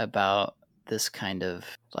passionate about this kind of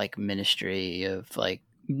like ministry to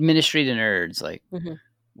nerds, like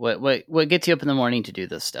what gets you up in the morning to do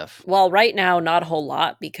this stuff? Well, right now, not a whole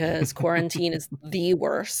lot because quarantine is the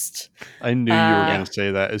worst. I knew you were going to say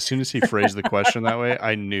that. As soon as he phrased the question that way,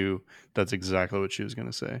 I knew that's exactly what she was going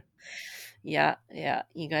to say. Yeah.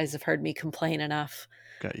 You guys have heard me complain enough.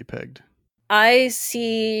 Got you pegged. I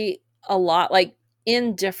see a lot, like,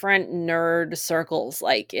 in different nerd circles,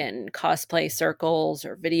 like in cosplay circles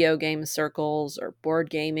or video game circles or board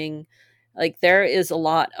gaming. Like, there is a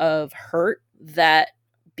lot of hurt that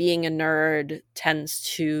being a nerd tends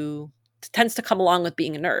to come along with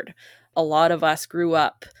being a nerd. A lot of us grew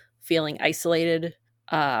up feeling isolated,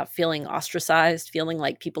 feeling ostracized, feeling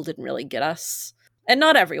like people didn't really get us. And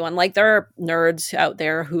not everyone. Like, there are nerds out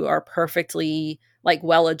there who are perfectly like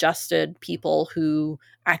well-adjusted people who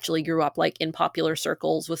actually grew up like in popular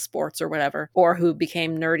circles with sports or whatever, or who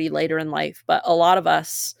became nerdy later in life. But a lot of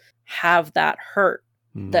us have that hurt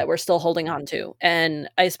that we're still holding on to. And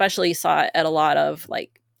I especially saw it at a lot of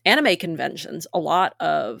like anime conventions. A lot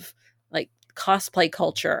of like cosplay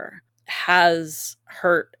culture has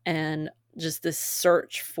hurt and just this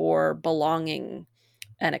search for belonging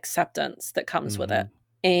and acceptance that comes with it.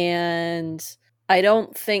 And I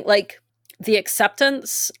don't think, like, the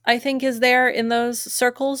acceptance, I think, is there in those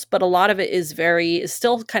circles, but a lot of it is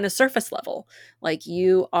still kind of surface level. Like,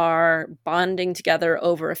 you are bonding together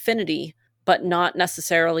over affinity, but not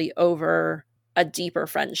necessarily over a deeper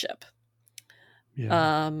friendship.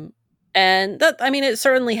 Yeah. And that, I mean, it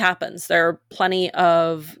certainly happens. There are plenty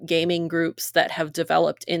of gaming groups that have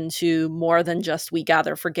developed into more than just we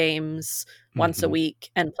gather for games once a week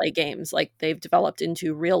and play games. Like, they've developed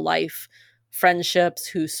into real life friendships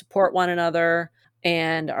who support one another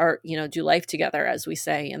and are, do life together, as we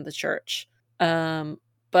say in the church.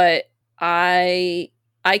 But I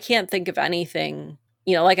can't think of anything,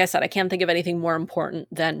 like I said, I can't think of anything more important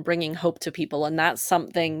than bringing hope to people. And that's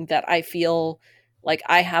something that I feel like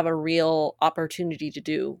I have a real opportunity to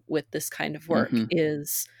do with this kind of work,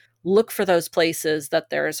 is look for those places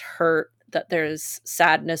that there's hurt, that there's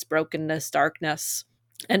sadness, brokenness, darkness,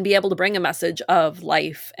 and be able to bring a message of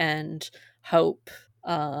life and hope.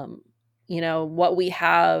 What we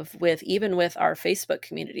have even with our Facebook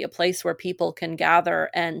community, a place where people can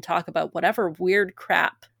gather and talk about whatever weird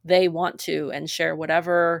crap they want to and share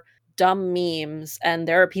whatever dumb memes. And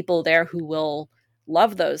there are people there who will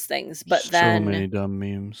love those things, but then so many dumb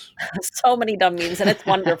memes. So many dumb memes, and it's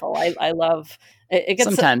wonderful. I love it. It gets,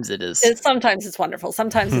 sometimes it is. Sometimes it's wonderful.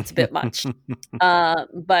 Sometimes it's a bit much.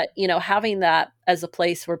 But having that as a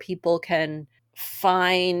place where people can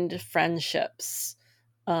find friendships,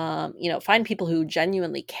 find people who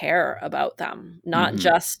genuinely care about them, not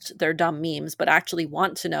just their dumb memes, but actually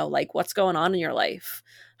want to know, like, what's going on in your life?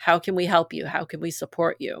 How can we help you? How can we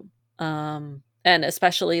support you? And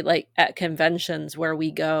especially like at conventions where we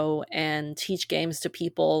go and teach games to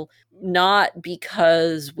people, not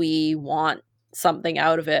because we want something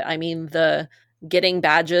out of it. I mean, the getting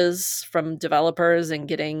badges from developers and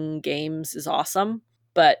getting games is awesome,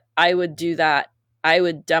 but I would do that. I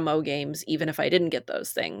would demo games even if I didn't get those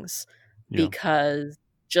things, because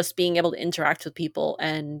just being able to interact with people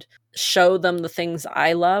and show them the things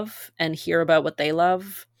I love and hear about what they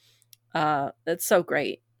love, that's so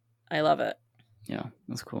great. I love it. Yeah,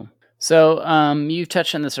 that's cool. So, you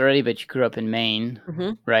touched on this already, but you grew up in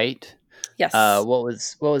Maine, right? Yes. What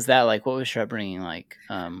was that like? What was your upbringing like?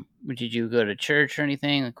 Did you go to church or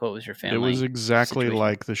anything? Like, what was your family? It was exactly situation?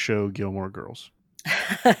 like the show Gilmore Girls.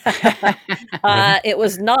 It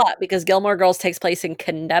was not, because Gilmore Girls takes place in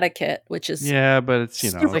Connecticut, which is Yeah, but it's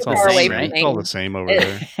super it's all far the away same. from It's all the Maine. same over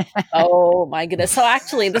there. Oh my goodness. So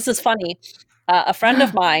actually, this is funny. A friend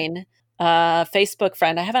of mine, Facebook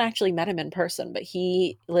friend, I haven't actually met him in person, but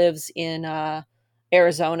he lives in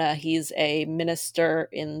Arizona. He's a minister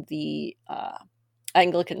in the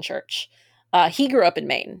Anglican church. He grew up in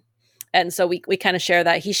Maine. And so we kind of share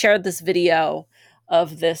that. He shared this video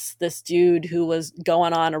of this dude who was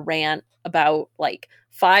going on a rant about like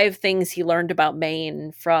 5 things he learned about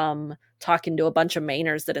Maine from talking to a bunch of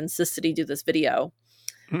Mainers that insisted he do this video.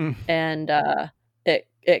 And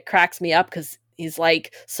it cracks me up because he's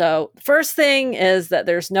like, so the first thing is that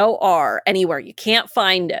there's no R anywhere. You can't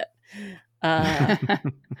find it.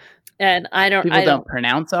 And People don't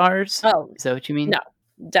pronounce R's. Oh, is that what you mean? No,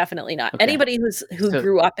 definitely not. Okay. Anybody who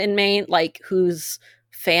grew up in Maine, like whose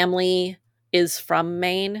family is from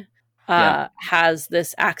Maine, has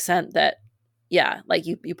this accent that, like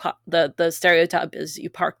you the stereotype is you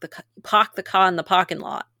park the car in the parking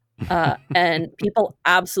lot, and people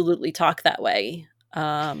absolutely talk that way.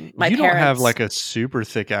 My you don't parents have like a super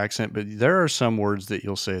thick accent, but there are some words that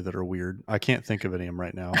you'll say that are weird. I can't think of any of them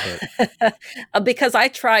right now, but because I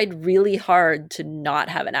tried really hard to not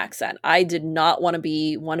have an accent. I did not want to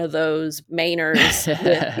be one of those Mainers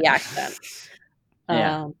with the accent.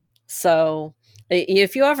 So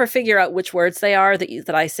if you ever figure out which words they are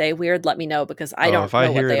that I say weird, let me know, because I don't if I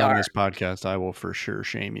know hear what they it on are. this podcast, I will for sure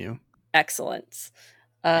shame you. Excellent.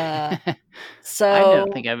 So I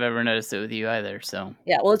don't think I've ever noticed it with you either. So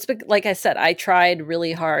yeah, well, it's like I said, I tried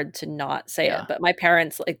really hard to not say it, but my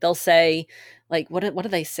parents, like, they'll say, like, what do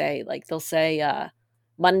they say? Like, they'll say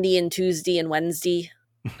Monday and Tuesday and Wednesday,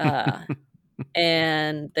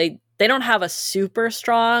 and they don't have a super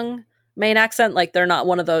strong Maine accent. Like, they're not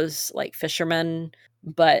one of those like fishermen,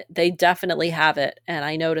 but they definitely have it, and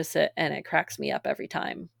I notice it, and it cracks me up every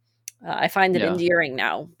time. I find it endearing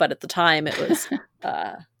now, but at the time it was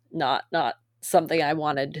not something I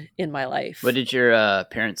wanted in my life. What did your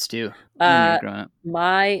parents do when you were growing up?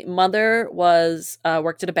 My mother was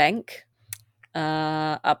worked at a bank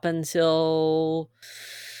up until,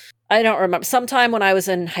 I don't remember, sometime when I was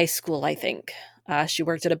in high school, I think. She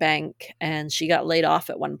worked at a bank, and she got laid off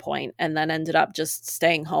at one point and then ended up just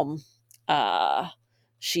staying home.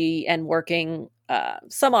 And working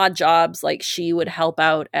some odd jobs. Like, she would help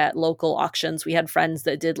out at local auctions. We had friends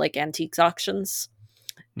that did like antiques auctions.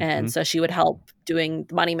 And so she would help doing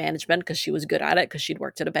money management because she was good at it because she'd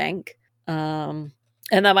worked at a bank. And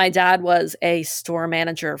then my dad was a store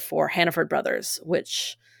manager for Hannaford Brothers,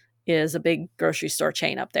 which is a big grocery store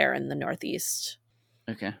chain up there in the Northeast.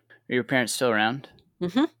 Okay. Are your parents still around?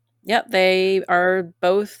 Mm-hmm. Yep,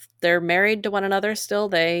 they're married to one another still.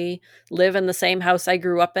 They live in the same house I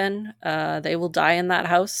grew up in. They will die in that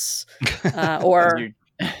house, or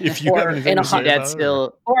if you have anything to say about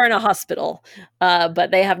it, or in a hospital.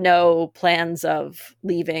 But they have no plans of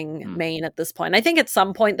leaving Maine at this point. I think at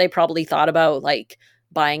some point they probably thought about like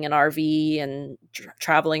buying an RV and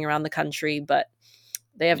traveling around the country, but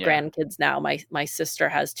they have grandkids now. My sister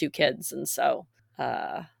has 2 kids, and so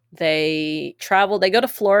they travel. They go to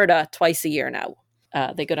Florida twice a year now.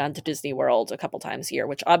 They go down to Disney World a couple times a year,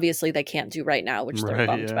 which obviously they can't do right now, which they're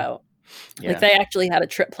bummed about. Yeah. Like, they actually had a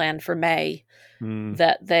trip planned for May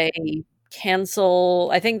that they cancel.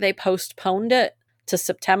 I think they postponed it to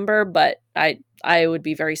September, but I would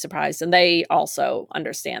be very surprised. And they also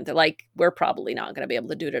understand. They're like, we're probably not going to be able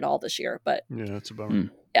to do it at all this year. But yeah, it's a bummer.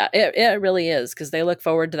 Yeah, it really is, because they look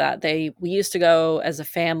forward to that. We used to go as a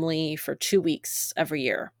family for 2 weeks every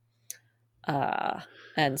year.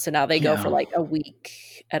 And so now they go for like a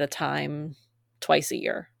week at a time, twice a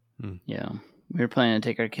year. Yeah. We were planning to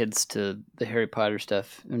take our kids to the Harry Potter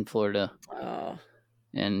stuff in Florida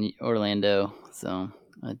and Orlando. So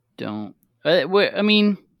I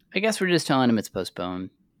guess we're just telling them it's postponed.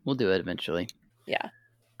 We'll do it eventually. Yeah.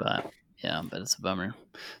 But it's a bummer.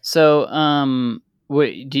 So,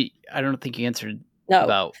 I don't think you answered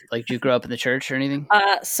about, like, do you grow up in the church or anything?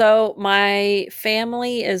 So my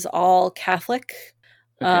family is all Catholic.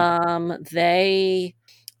 Okay. They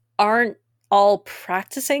aren't all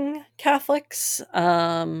practicing Catholics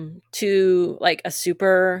to like a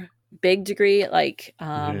super big degree. Like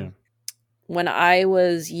when I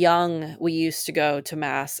was young, we used to go to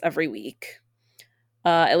mass every week.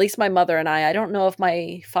 At least my mother and I don't know if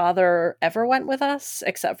my father ever went with us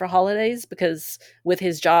except for holidays, because with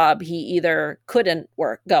his job, he either couldn't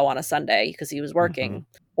go on a Sunday because he was working,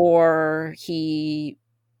 or he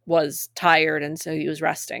was tired, and so he was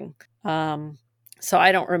resting. So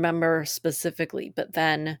I don't remember specifically, but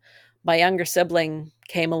then my younger sibling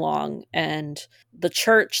came along, and the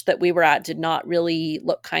church that we were at did not really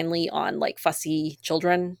look kindly on like fussy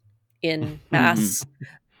children in mass.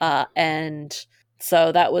 And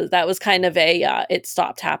so that was kind of it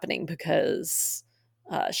stopped happening because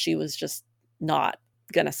she was just not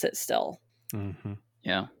gonna sit still. Mm-hmm.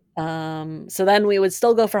 Yeah. So then we would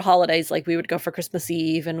still go for holidays, like we would go for Christmas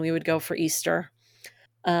Eve and we would go for Easter.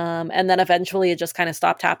 And then eventually it just kind of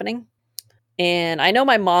stopped happening. And I know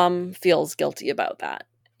my mom feels guilty about that.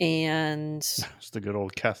 And It's the good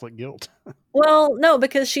old Catholic guilt. well, no,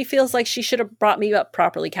 because she feels like she should have brought me up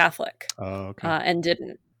properly Catholic. Oh, okay. And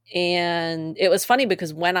didn't. And it was funny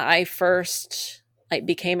because when I first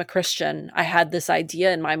became a Christian, I had this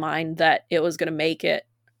idea in my mind that it was going to make it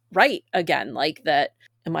right again, like that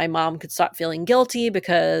my mom could stop feeling guilty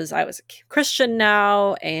because I was a Christian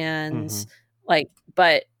now, and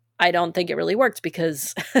but I don't think it really worked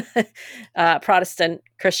because Protestant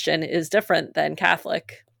Christian is different than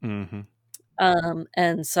Catholic. Mm-hmm.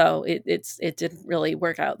 And so it didn't really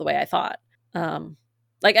work out the way I thought.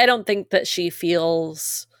 I don't think that she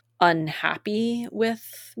feels unhappy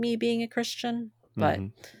with me being a Christian, but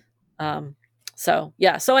so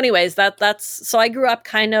yeah. So anyways, that's so I grew up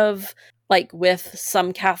kind of like with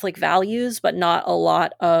some Catholic values, but not a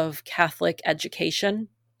lot of Catholic education.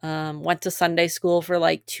 Went to Sunday school for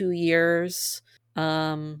like 2 years.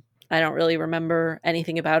 I don't really remember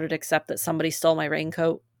anything about it except that somebody stole my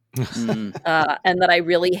raincoat. And that I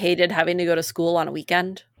really hated having to go to school on a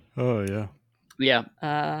weekend. Oh, yeah.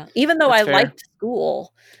 Yeah. Even though I liked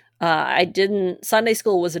school, Sunday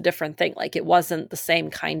school was a different thing. Like it wasn't the same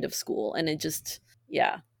kind of school. And it just,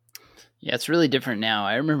 yeah. Yeah, it's really different now.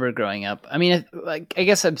 I remember growing up. I mean, I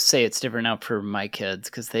guess I'd say it's different now for my kids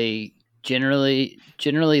because they generally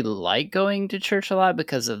like going to church a lot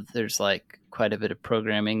because there's like quite a bit of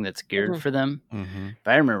programming that's geared for them.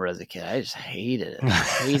 But I remember as a kid, I just hated it. I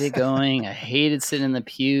hated going. I hated sitting in the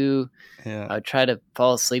pew. Yeah. I would try to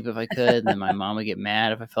fall asleep if I could, and then my mom would get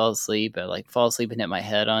mad if I fell asleep. I'd like fall asleep and hit my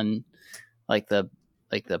head on like the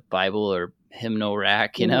Bible or hymnal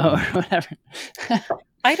rack, or whatever.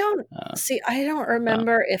 I don't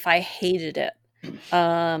remember if I hated it.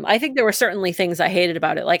 I think there were certainly things I hated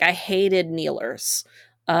about it. Like I hated kneelers.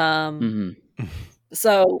 So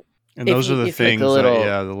and those are the things, like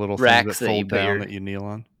the little things that fold down that you kneel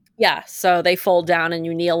on. Yeah, so they fold down and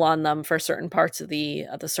you kneel on them for certain parts of the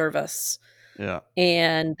service. Yeah,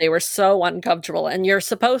 and they were so uncomfortable. And you're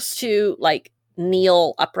supposed to like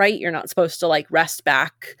kneel upright. You're not supposed to like rest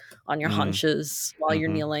back on your haunches while you're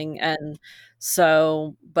kneeling. And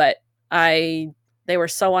so, but they were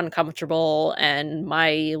so uncomfortable, and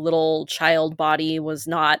my little child body was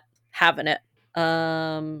not having it.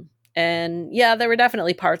 And yeah, there were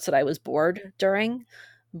definitely parts that I was bored during,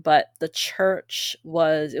 but the church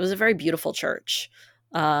was a very beautiful church.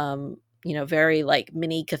 Very like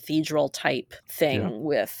mini cathedral type thing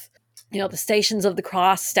with, the Stations of the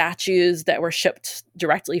Cross statues that were shipped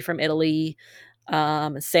directly from Italy,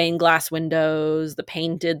 stained glass windows, the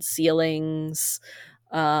painted ceilings,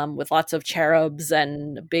 with lots of cherubs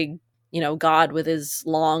and a big, God with his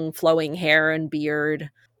long flowing hair and beard.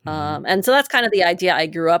 And so that's kind of the idea I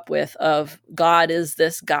grew up with of God is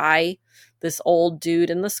this guy, this old dude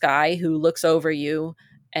in the sky who looks over you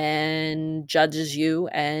and judges you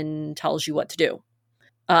and tells you what to do,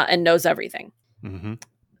 and knows everything.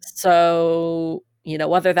 So,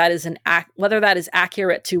 whether that is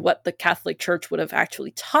accurate to what the Catholic Church would have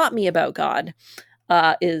actually taught me about God,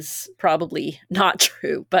 is probably not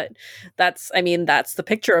true. But that's the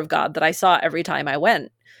picture of God that I saw every time I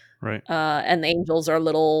went. Right. And the angels are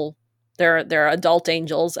they're adult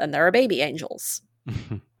angels and there are baby angels.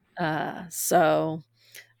 So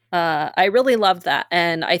I really love that.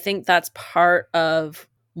 And I think that's part of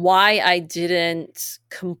why I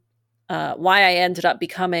why I ended up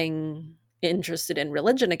becoming interested in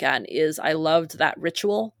religion again is I loved that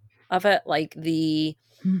ritual of it. Like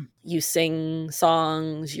you sing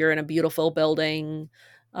songs, you're in a beautiful building.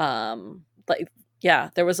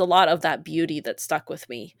 There was a lot of that beauty that stuck with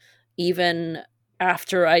me. Even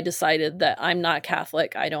after I decided that I'm not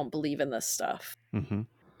Catholic, I don't believe in this stuff.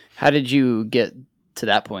 How did you get to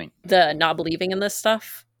that point? The not believing in this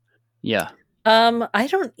stuff? Yeah. I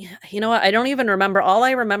don't even remember. All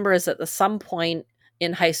I remember is that at some point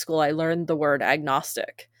in high school, I learned the word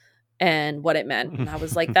agnostic and what it meant. And I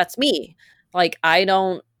was like, that's me. Like, I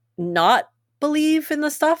don't not believe in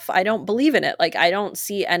the stuff. I don't believe in it. Like, I don't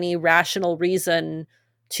see any rational reason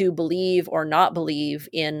to believe or not believe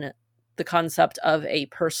in the concept of a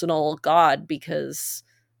personal God because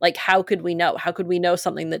Like, how could we know? How could we know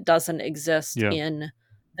something that doesn't exist in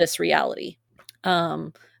this reality?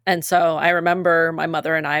 And so I remember my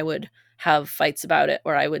mother and I would have fights about it,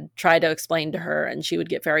 where I would try to explain to her and she would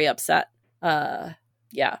get very upset.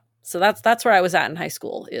 So that's where I was at in high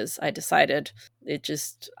school. Is I decided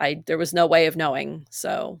there was no way of knowing,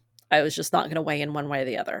 so I was just not going to weigh in one way or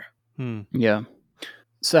the other. Yeah.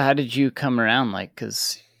 So how did you come around? Like,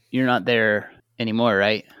 because you're not there anymore,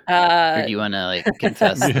 right? Or do you want to like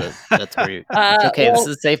confess that that's where you? It's okay, this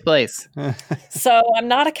is a safe place. So I'm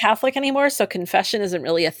not a Catholic anymore, so confession isn't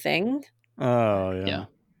really a thing. Oh yeah.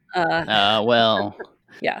 Well.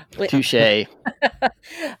 Yeah. Touche.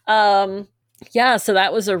 Yeah, so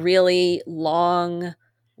that was a really long,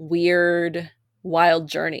 weird, wild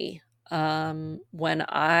journey. When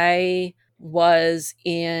I was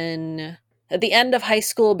at the end of high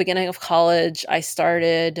school, beginning of college, I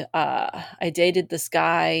dated this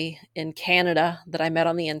guy in Canada that I met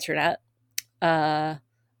on the internet. And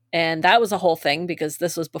that was a whole thing because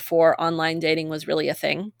this was before online dating was really a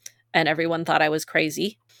thing. And everyone thought I was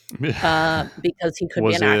crazy. Because he could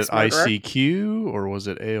be an axe murderer. Was it ICQ or was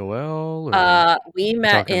it AOL? Or we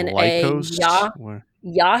met in a Yahoo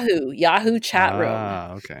chat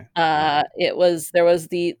room. Okay. There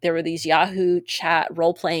were these Yahoo chat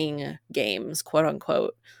role-playing games, quote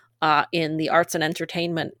unquote, in the arts and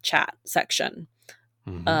entertainment chat section,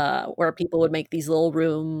 where people would make these little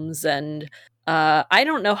rooms. And I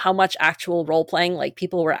don't know how much actual role playing, like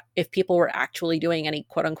if people were actually doing any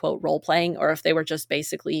quote unquote role playing, or if they were just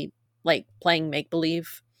basically like playing make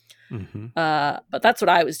believe. But that's what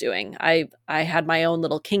I was doing. I had my own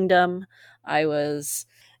little kingdom.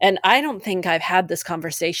 And I don't think I've had this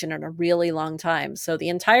conversation in a really long time. So the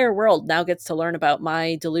entire world now gets to learn about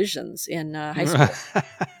my delusions in high school.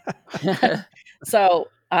 So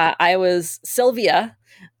I was Sylvia.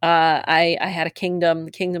 I had a kingdom,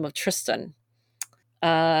 the kingdom of Tristan.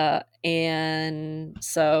 And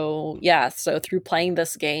so through playing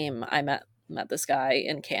this game, I met this guy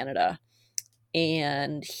in Canada,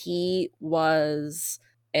 and he was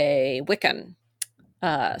a Wiccan.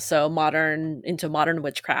 So into modern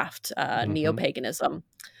witchcraft, neo-paganism.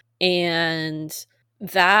 And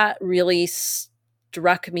that really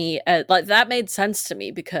struck me that made sense to me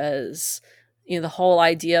because, the whole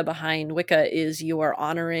idea behind Wicca is you are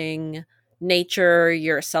honoring nature,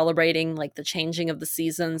 you're celebrating like the changing of the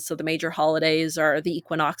seasons. So the major holidays are the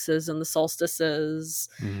equinoxes and the solstices.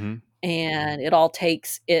 And it all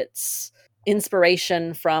takes its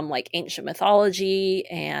inspiration from like ancient mythology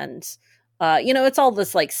and it's all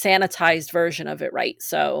this like sanitized version of it, right?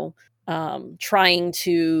 So trying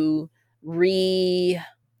to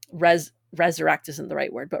resurrect isn't the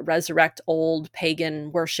right word, but resurrect old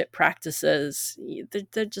pagan worship practices.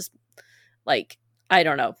 They're just like, I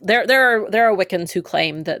don't know. There are Wiccans who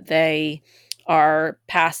claim that they are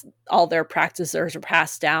all their practices are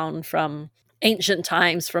passed down from ancient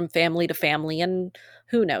times, from family to family, and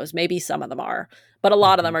who knows, maybe some of them are, but a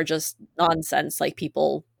lot of them are just nonsense, like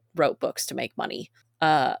people wrote books to make money.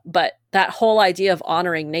 But that whole idea of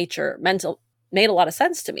honoring nature made a lot of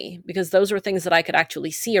sense to me because those were things that I could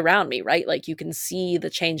actually see around me, right? Like you can see the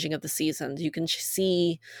changing of the seasons. You can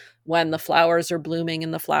see when the flowers are blooming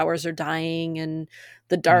and the flowers are dying, and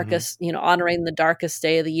the darkest, honoring the darkest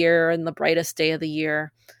day of the year and the brightest day of the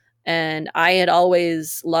year. And I had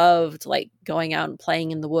always loved like going out and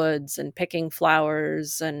playing in the woods and picking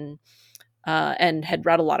flowers and had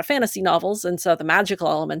read a lot of fantasy novels. And so the magical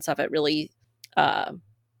elements of it really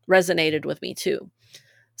resonated with me too.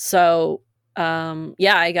 So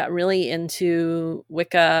I got really into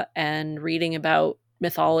Wicca and reading about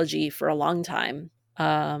mythology for a long time.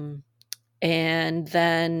 And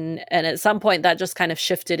at some point that just kind of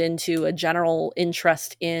shifted into a general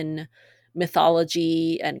interest in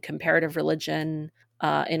mythology and comparative religion.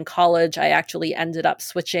 In college, I actually ended up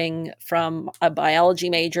switching from a biology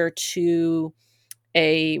major to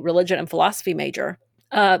a religion and philosophy major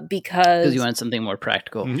because you wanted something more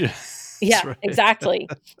practical. Yeah, right. Exactly.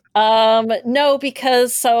 No,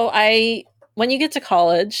 because when you get to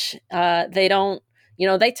college, they don't,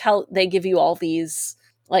 they give you all these,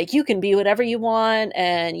 like, you can be whatever you want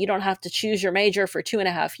and you don't have to choose your major for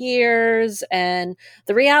 2.5 years. And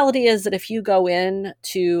the reality is that if you go in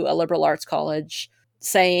to a liberal arts college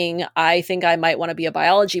saying, I think I might want to be a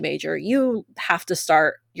biology major, you have to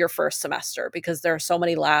start your first semester because there are so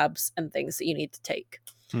many labs and things that you need to take.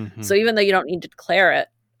 So even though you don't need to declare it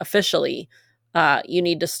officially, you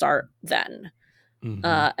need to start then.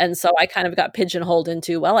 And so I kind of got pigeonholed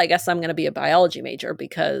into, well, I guess I'm going to be a biology major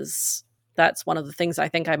because that's one of the things I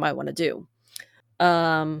think I might want to do.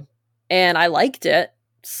 And I liked it,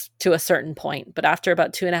 to a certain point. But after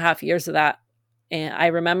about 2.5 years of that, and I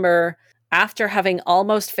remember after having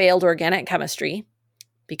almost failed organic chemistry,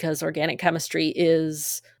 because organic chemistry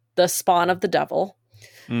is the spawn of the devil.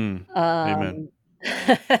 Amen.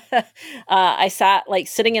 I sat like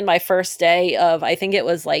sitting in my first day of, I think it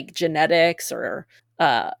was like genetics or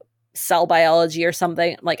cell biology or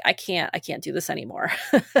something. Like, I can't do this anymore.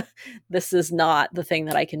 This is not the thing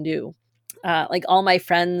that I can do. Like, all my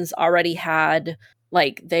friends already had,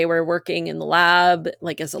 like, they were working in the lab,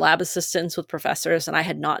 like as a lab assistants with professors, and I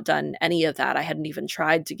had not done any of that. I hadn't even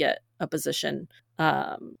tried to get a position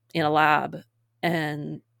in a lab.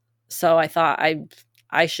 And so I thought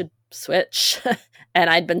I should switch. And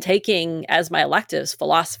I'd been taking as my electives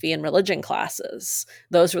philosophy and religion classes.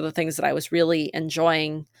 Those were the things that I was really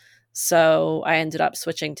enjoying. So I ended up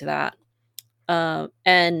switching to that.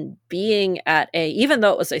 And being at even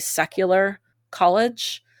though it was a secular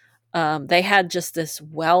college, they had just this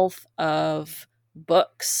wealth of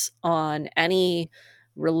books on any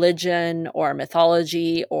religion or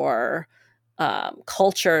mythology or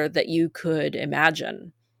culture that you could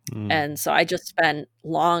imagine. And so I just spent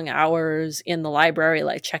long hours in the library,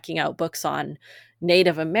 like checking out books on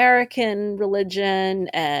Native American religion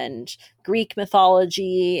and Greek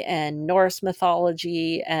mythology and Norse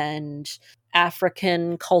mythology and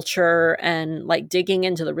African culture, and like digging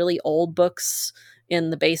into the really old books in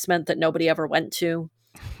the basement that nobody ever went to.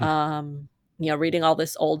 Reading all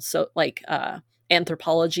this old,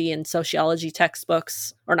 anthropology and sociology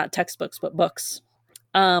textbooks, or not textbooks, but books.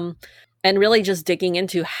 And really just digging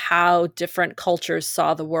into how different cultures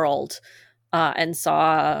saw the world and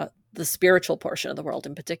saw the spiritual portion of the world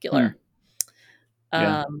in particular.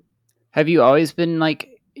 Yeah. Have you always been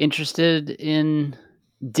like interested in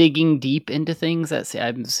digging deep into things?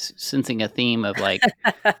 I'm sensing a theme of like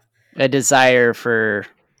a desire for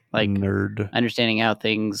like nerd understanding how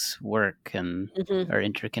things work and are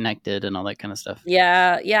interconnected and all that kind of stuff.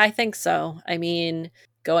 Yeah, I think so. I mean,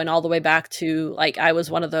 going all the way back to, like, I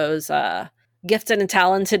was one of those gifted and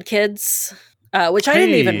talented kids, which I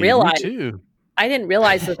didn't even realize. Me too. I didn't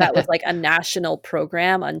realize that was like a national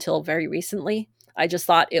program until very recently. I just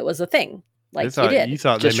thought it was a thing. Like, you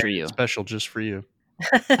thought just they for made you. it special just for you.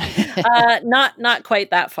 Not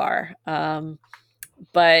quite that far.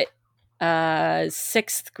 But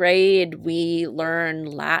 6th grade, we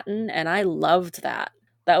learned Latin, and I loved that.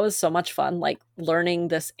 That was so much fun, like learning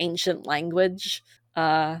this ancient language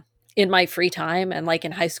in my free time. And like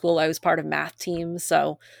in high school, I was part of math teams.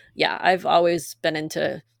 So yeah, I've always been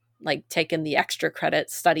into like taking the extra credit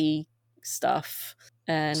study stuff.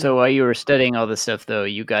 And so while you were studying all this stuff, though,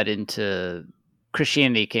 you got into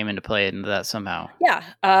Christianity, came into play into that somehow. Yeah.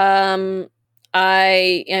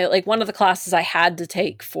 Like one of the classes I had to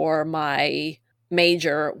take for my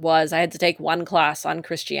major was I had to take one class on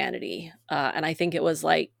Christianity. And I think it was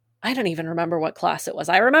like, I don't even remember what class it was.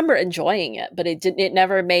 I remember enjoying it, but it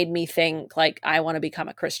never made me think like I want to become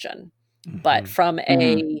a Christian. But from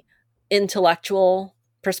a intellectual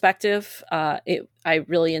perspective, I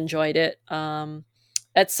really enjoyed it.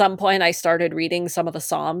 At some point, I started reading some of the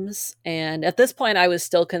Psalms, and at this point, I was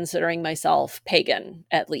still considering myself pagan,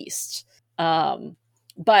 at least.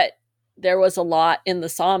 But there was a lot in the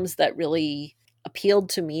Psalms that really appealed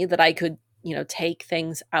to me that I could, take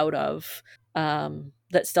things out of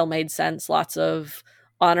that still made sense. Lots of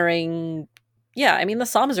honoring. Yeah, I mean, the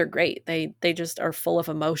Psalms are great. They just are full of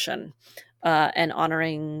emotion and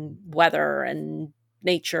honoring weather and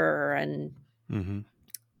nature and.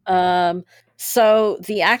 So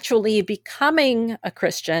the actually becoming a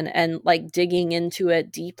Christian and like digging into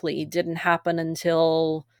it deeply didn't happen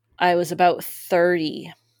until I was about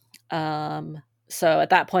 30. So at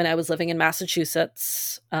that point I was living in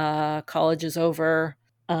Massachusetts. College is over.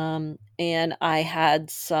 And I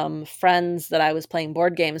had some friends that I was playing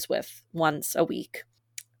board games with once a week.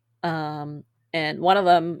 And one of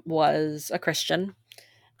them was a Christian.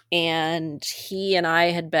 And he and I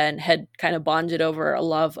had kind of bonded over a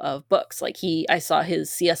love of books. Like I saw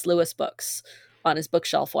his C.S. Lewis books on his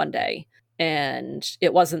bookshelf one day, and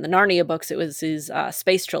it wasn't the Narnia books; it was his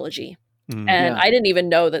space trilogy. And I didn't even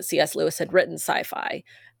know that C.S. Lewis had written sci-fi.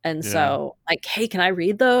 And so, like, hey, can I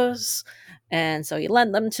read those? And so he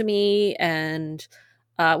lent them to me, and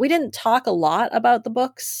we didn't talk a lot about the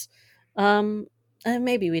books. And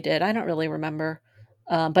maybe we did. I don't really remember.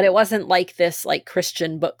 But it wasn't like this like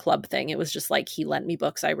Christian book club thing. It was just like he lent me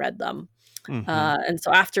books, I read them. And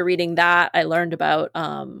so after reading that, I learned about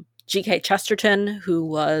G.K. Chesterton, who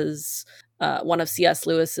was one of C.S.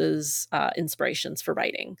 Lewis's inspirations for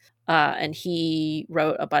writing. And he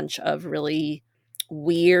wrote a bunch of really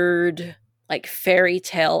weird, like fairy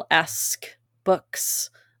tale-esque books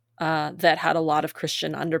that had a lot of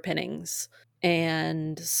Christian underpinnings.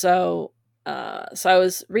 And so I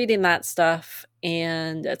was reading that stuff,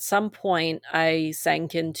 and at some point I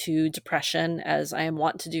sank into depression, as I am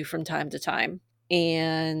wont to do from time to time.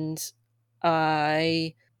 And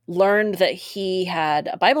I learned that he had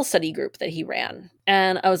a Bible study group that he ran.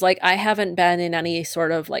 And I was like, I haven't been in any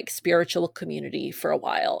sort of like spiritual community for a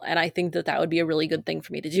while. And I think that would be a really good thing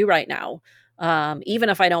for me to do right now. Even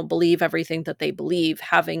if I don't believe everything that they believe,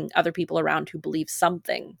 having other people around who believe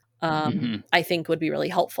something, I think would be really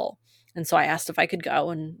helpful. And so I asked if I could go,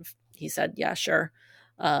 and he said, yeah, sure.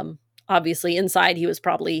 Obviously inside he was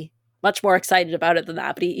probably much more excited about it than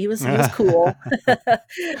that, but he was cool.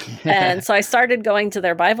 And so I started going to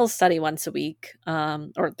their Bible study once a week,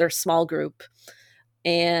 or their small group.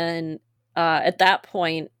 And at that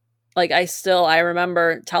point, like I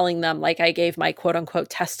remember telling them, like, I gave my quote unquote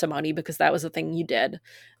testimony, because that was the thing you did.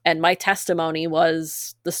 And my testimony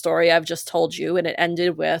was the story I've just told you. And it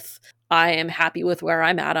ended with, I am happy with where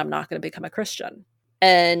I'm at. I'm not going to become a Christian.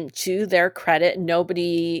 And to their credit,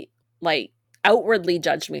 nobody like outwardly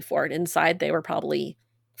judged me for it. Inside, they were probably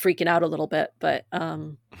freaking out a little bit, but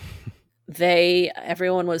everyone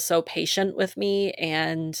was so patient with me.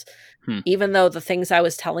 And even though the things I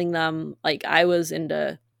was telling them, like, I was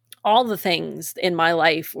into all the things in my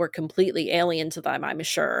life were completely alien to them, I'm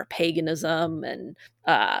sure. Paganism and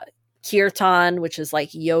kirtan, which is like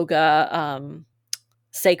yoga,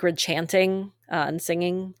 sacred chanting and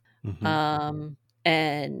singing,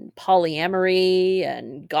 and polyamory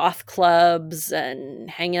and goth clubs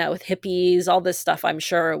and hanging out with hippies, all this stuff, I'm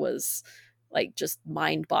sure was like just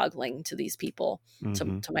mind-boggling to these people,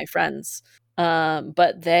 to my friends.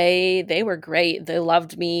 But they were great. They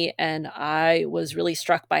loved me, and I was really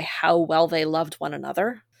struck by how well they loved one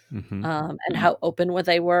another, and how open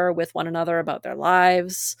they were with one another about their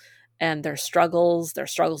lives and their struggles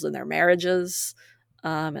in their marriages.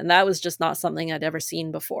 And that was just not something I'd ever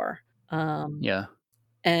seen before.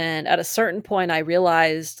 And at a certain point I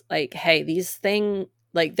realized, like, hey,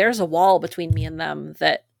 there's a wall between me and them,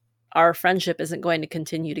 that our friendship isn't going to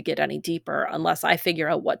continue to get any deeper unless I figure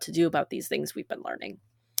out what to do about these things we've been learning.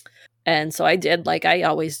 And so I did, like I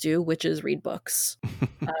always do, which is read books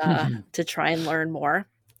to try and learn more.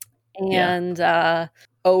 And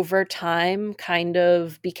over time kind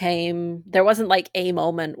of there wasn't like a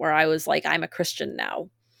moment where I was like, I'm a Christian now,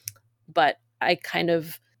 but I kind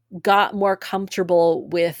of got more comfortable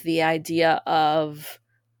with the idea of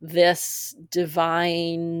this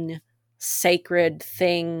divine, sacred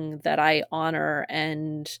thing that I honor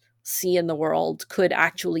and see in the world could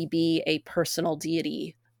actually be a personal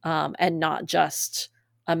deity, and not just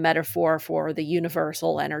a metaphor for the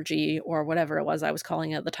universal energy or whatever it was I was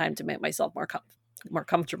calling it at the time to make myself more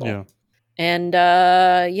comfortable. Yeah. And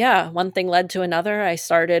one thing led to another. I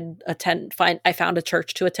found a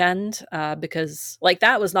church to attend, because like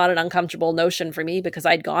that was not an uncomfortable notion for me, because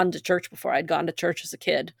I'd gone to church before. I'd gone to church as a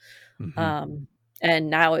kid.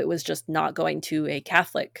 And now it was just not going to a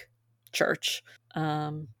Catholic church.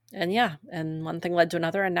 And one thing led to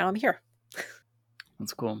another, and now I'm here.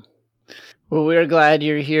 That's cool. Well, we're glad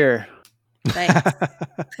you're here. Thanks.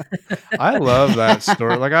 I love that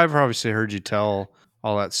story. Like, I've obviously heard you tell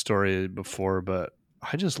all that story before, but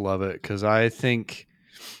I just love it because I think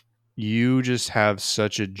you just have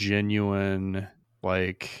such a genuine,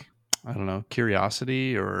 like, I don't know,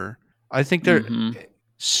 curiosity, or I think there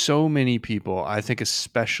so many people, I think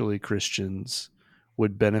especially Christians,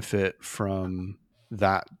 would benefit from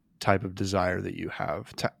that type of desire that you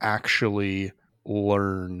have to actually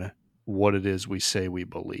learn what it is we say we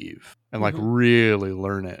believe, and like really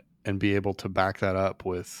learn it and be able to back that up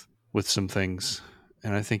with some things.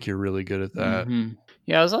 And I think you're really good at that.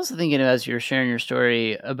 Yeah, I was also thinking as you were sharing your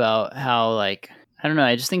story about how, like, I don't know,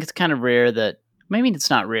 I just think it's kind of rare that, maybe it's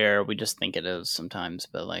not rare, we just think it is sometimes,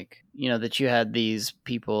 but like, you know, that you had these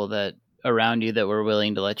people that around you that were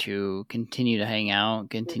willing to let you continue to hang out,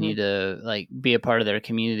 continue to like be a part of their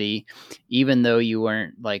community, even though you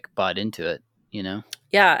weren't like bought into it, you know?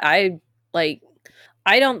 Yeah, I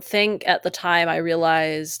don't think at the time I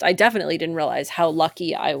definitely didn't realize how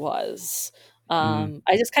lucky I was.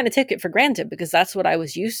 I just kind of took it for granted because that's what I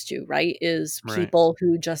was used to, right? Is people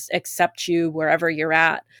who just accept you wherever you're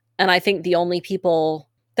at. And I think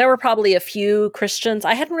there were probably a few Christians.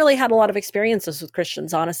 I hadn't really had a lot of experiences with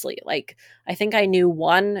Christians, honestly. Like, I think I knew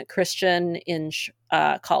one Christian in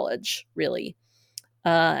college, really.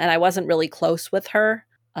 And I wasn't really close with her.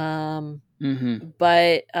 But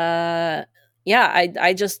that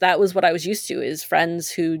was what I was used to, is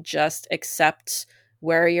friends who just accept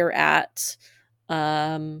where you're at.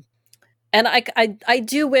 And I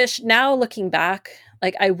do wish, now looking back,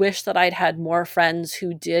 like I wish that I'd had more friends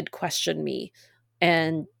who did question me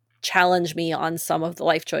and challenge me on some of the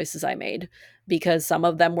life choices I made, because some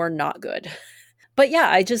of them were not good. But yeah,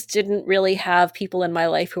 I just didn't really have people in my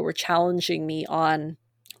life who were challenging me on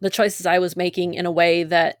the choices I was making in a way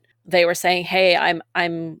that they were saying, "Hey,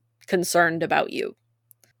 I'm concerned about you."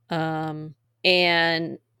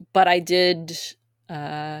 And but I did.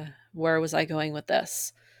 Where was I going with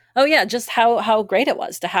this? Oh yeah, just how great it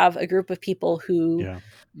was to have a group of people who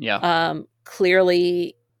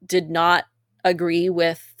clearly did not agree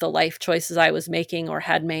with the life choices I was making or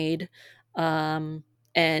had made,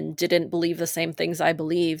 and didn't believe the same things I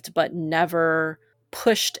believed, but never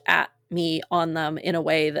pushed at me on them in a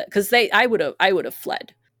way that, because I would have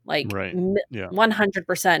fled, like Right. Yeah.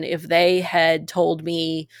 100% if they had told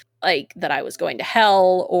me like that I was going to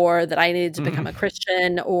hell or that I needed to become a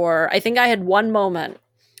Christian. Or I think I had one moment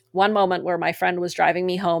where my friend was driving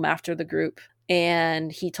me home after the group,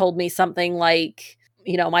 and he told me something like,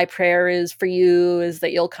 you know, my prayer is for you is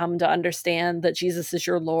that you'll come to understand that Jesus is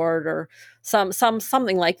your Lord, or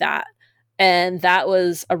something like that. And that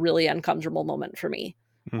was a really uncomfortable moment for me.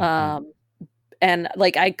 And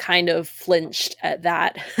like I kind of flinched at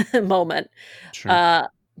that moment. Sure.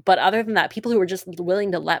 But other than that, people who were just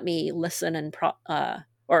willing to let me listen and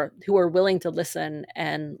or who were willing to listen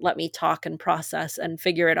and let me talk and process and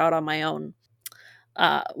figure it out on my own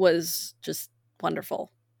was just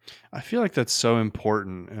wonderful. I feel like that's so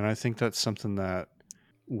important, and I think that's something that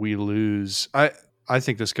we lose. I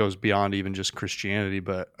think this goes beyond even just Christianity,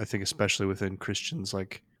 but I think especially within Christians,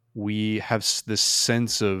 like we have this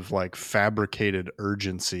sense of like fabricated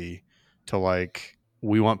urgency to like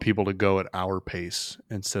we want people to go at our pace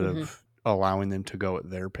instead of allowing them to go at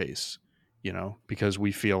their pace, you know, because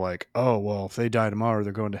we feel like, oh, well, if they die tomorrow,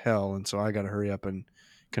 they're going to hell. And so I got to hurry up and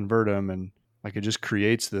convert them. And like it just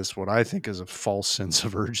creates this, what I think is a false sense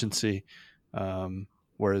of urgency.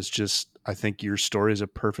 Whereas just, I think your story is a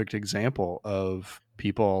perfect example of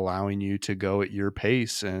people allowing you to go at your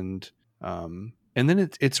pace. And then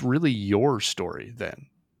it's really your story then,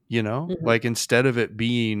 you know, like instead of it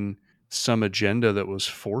being some agenda that was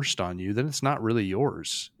forced on you, then it's not really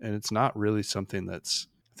yours. And it's not really something that's,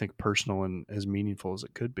 I think, personal and as meaningful as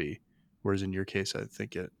it could be. Whereas in your case, I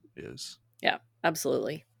think it is. Yeah,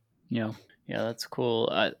 absolutely. Yeah, that's cool.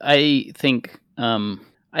 I think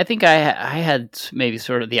I had maybe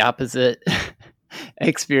sort of the opposite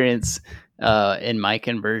experience in my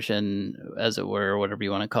conversion, as it were, or whatever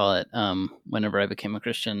you want to call it. Whenever I became a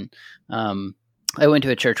Christian, I went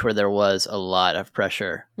to a church where there was a lot of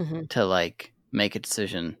pressure to like make a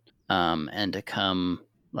decision, and to come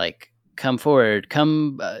forward,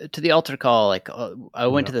 to the altar call. Like I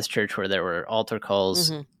went to this church where there were altar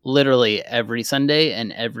calls literally every Sunday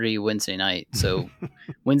and every Wednesday night. So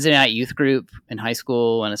Wednesday night youth group in high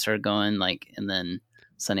school when I started going, like, and then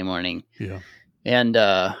Sunday morning. Yeah. And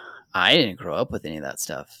I didn't grow up with any of that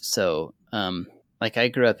stuff. So like I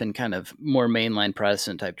grew up in kind of more mainline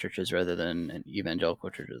Protestant type churches rather than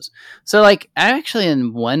evangelical churches. So like I actually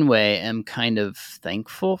in one way am kind of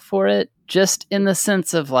thankful for it, just in the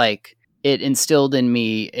sense of like it instilled in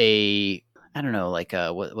me I don't know, like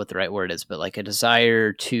what the right word is, but like a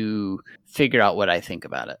desire to figure out what I think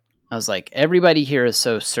about it. I was like, everybody here is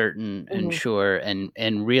so certain and sure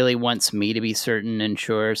and really wants me to be certain and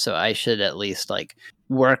sure. So I should at least like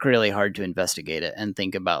work really hard to investigate it and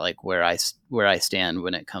think about like where I stand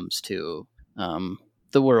when it comes to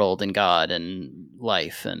the world and God and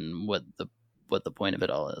life and what the point of it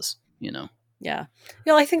all is, you know? Yeah.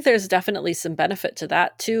 You know, I think there's definitely some benefit to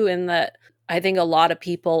that too, in that I think a lot of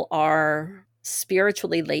people are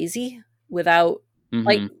spiritually lazy without,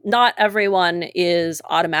 like, not everyone is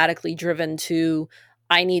automatically driven to,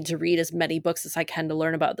 I need to read as many books as I can to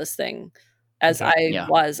learn about this thing as I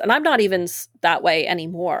was. And I'm not even that way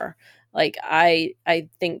anymore. Like, I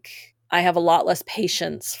think I have a lot less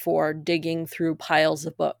patience for digging through piles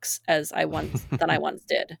of books than I once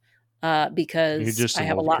did. Because you're just I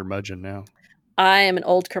have old a lot. curmudgeon now. I am an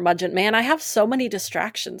old curmudgeon. Man, I have so many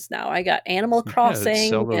distractions now. I got Animal Crossing.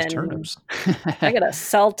 Sell those turnips. I gotta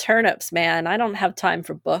sell turnips, man. I don't have time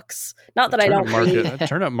for books. Not that I don't read. That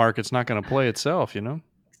turnip market's not going to play itself, you know?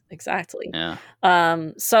 Exactly. Yeah.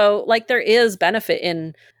 So like there is benefit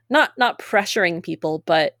in not pressuring people,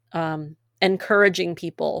 but encouraging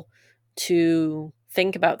people to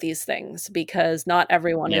think about these things, because not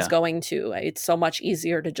everyone is going to. It's so much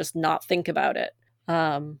easier to just not think about it.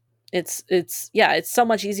 It's so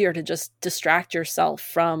much easier to just distract yourself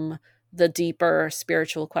from the deeper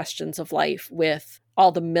spiritual questions of life with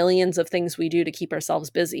all the millions of things we do to keep ourselves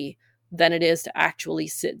busy, than it is to actually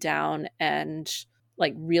sit down and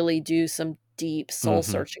like really do some deep soul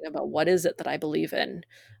searching about what is it that I believe in.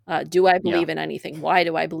 Do I believe in anything? Why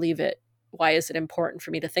do I believe it? Why is it important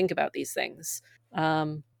for me to think about these things?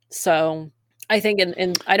 So I think,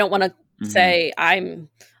 and I don't want to say I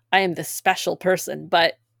am this special person,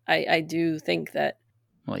 but I do think that.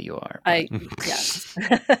 Well, you are. Yes.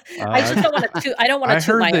 I just don't want to. I don't want to. I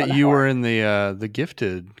heard that you were in the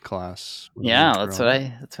gifted class. Yeah, that's what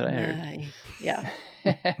I heard. Yeah.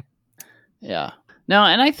 Yeah. No,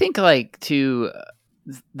 and I think like to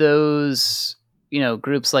those,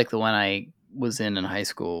 groups like the one I was in high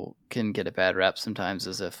school can get a bad rap sometimes,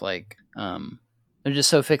 as if like they're just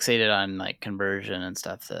so fixated on like conversion and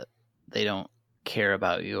stuff that they don't care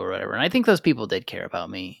about you or whatever. And I think those people did care about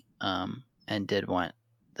me and did want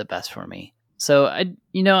the best for me. So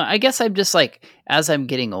I guess I'm just like, as I'm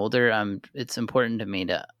getting older, it's important to me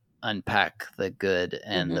to unpack the good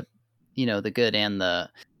and the good and the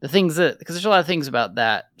things because there's a lot of things about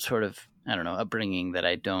that sort of, I don't know, upbringing that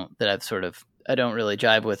I don't really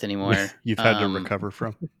jive with anymore. You've had to recover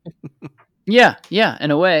from. Yeah,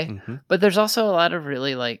 in a way. But there's also a lot of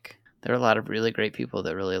really there are a lot of really great people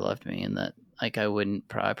that really loved me, and that like I wouldn't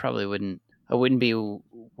be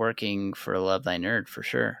working for Love Thy Nerd for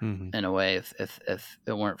sure in a way if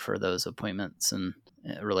it weren't for those appointments and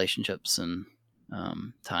relationships and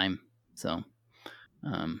time. So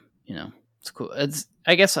it's cool.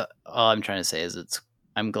 I guess all I'm trying to say is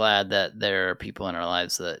I'm glad that there are people in our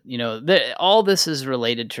lives that all this is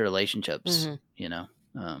related to relationships.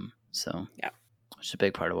 So yeah, which is a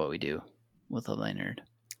big part of what we do with Love Thy Nerd.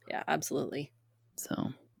 Yeah, absolutely.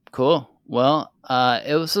 So cool. Well,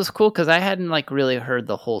 it was just cool because I hadn't really heard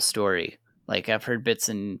the whole story. Like I've heard bits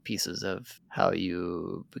and pieces of how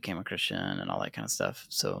you became a Christian and all that kind of stuff.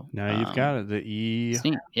 So now you've got it. The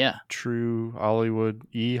true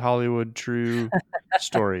Hollywood true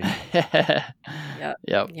story. Yeah.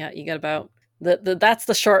 You got about that's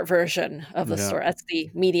the short version of the story. That's the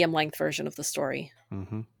medium length version of the story.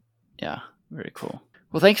 Yeah, very cool.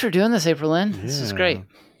 Well, thanks for doing this, April Lynn. This is great.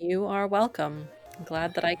 You are welcome. I'm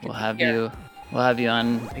glad that I could. We'll have you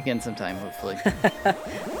on again sometime, hopefully.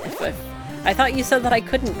 if I thought you said that I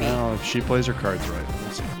couldn't be. No, if she plays her cards right,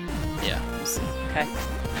 we'll see. Yeah, we'll see. Okay.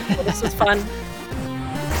 Well, this was fun.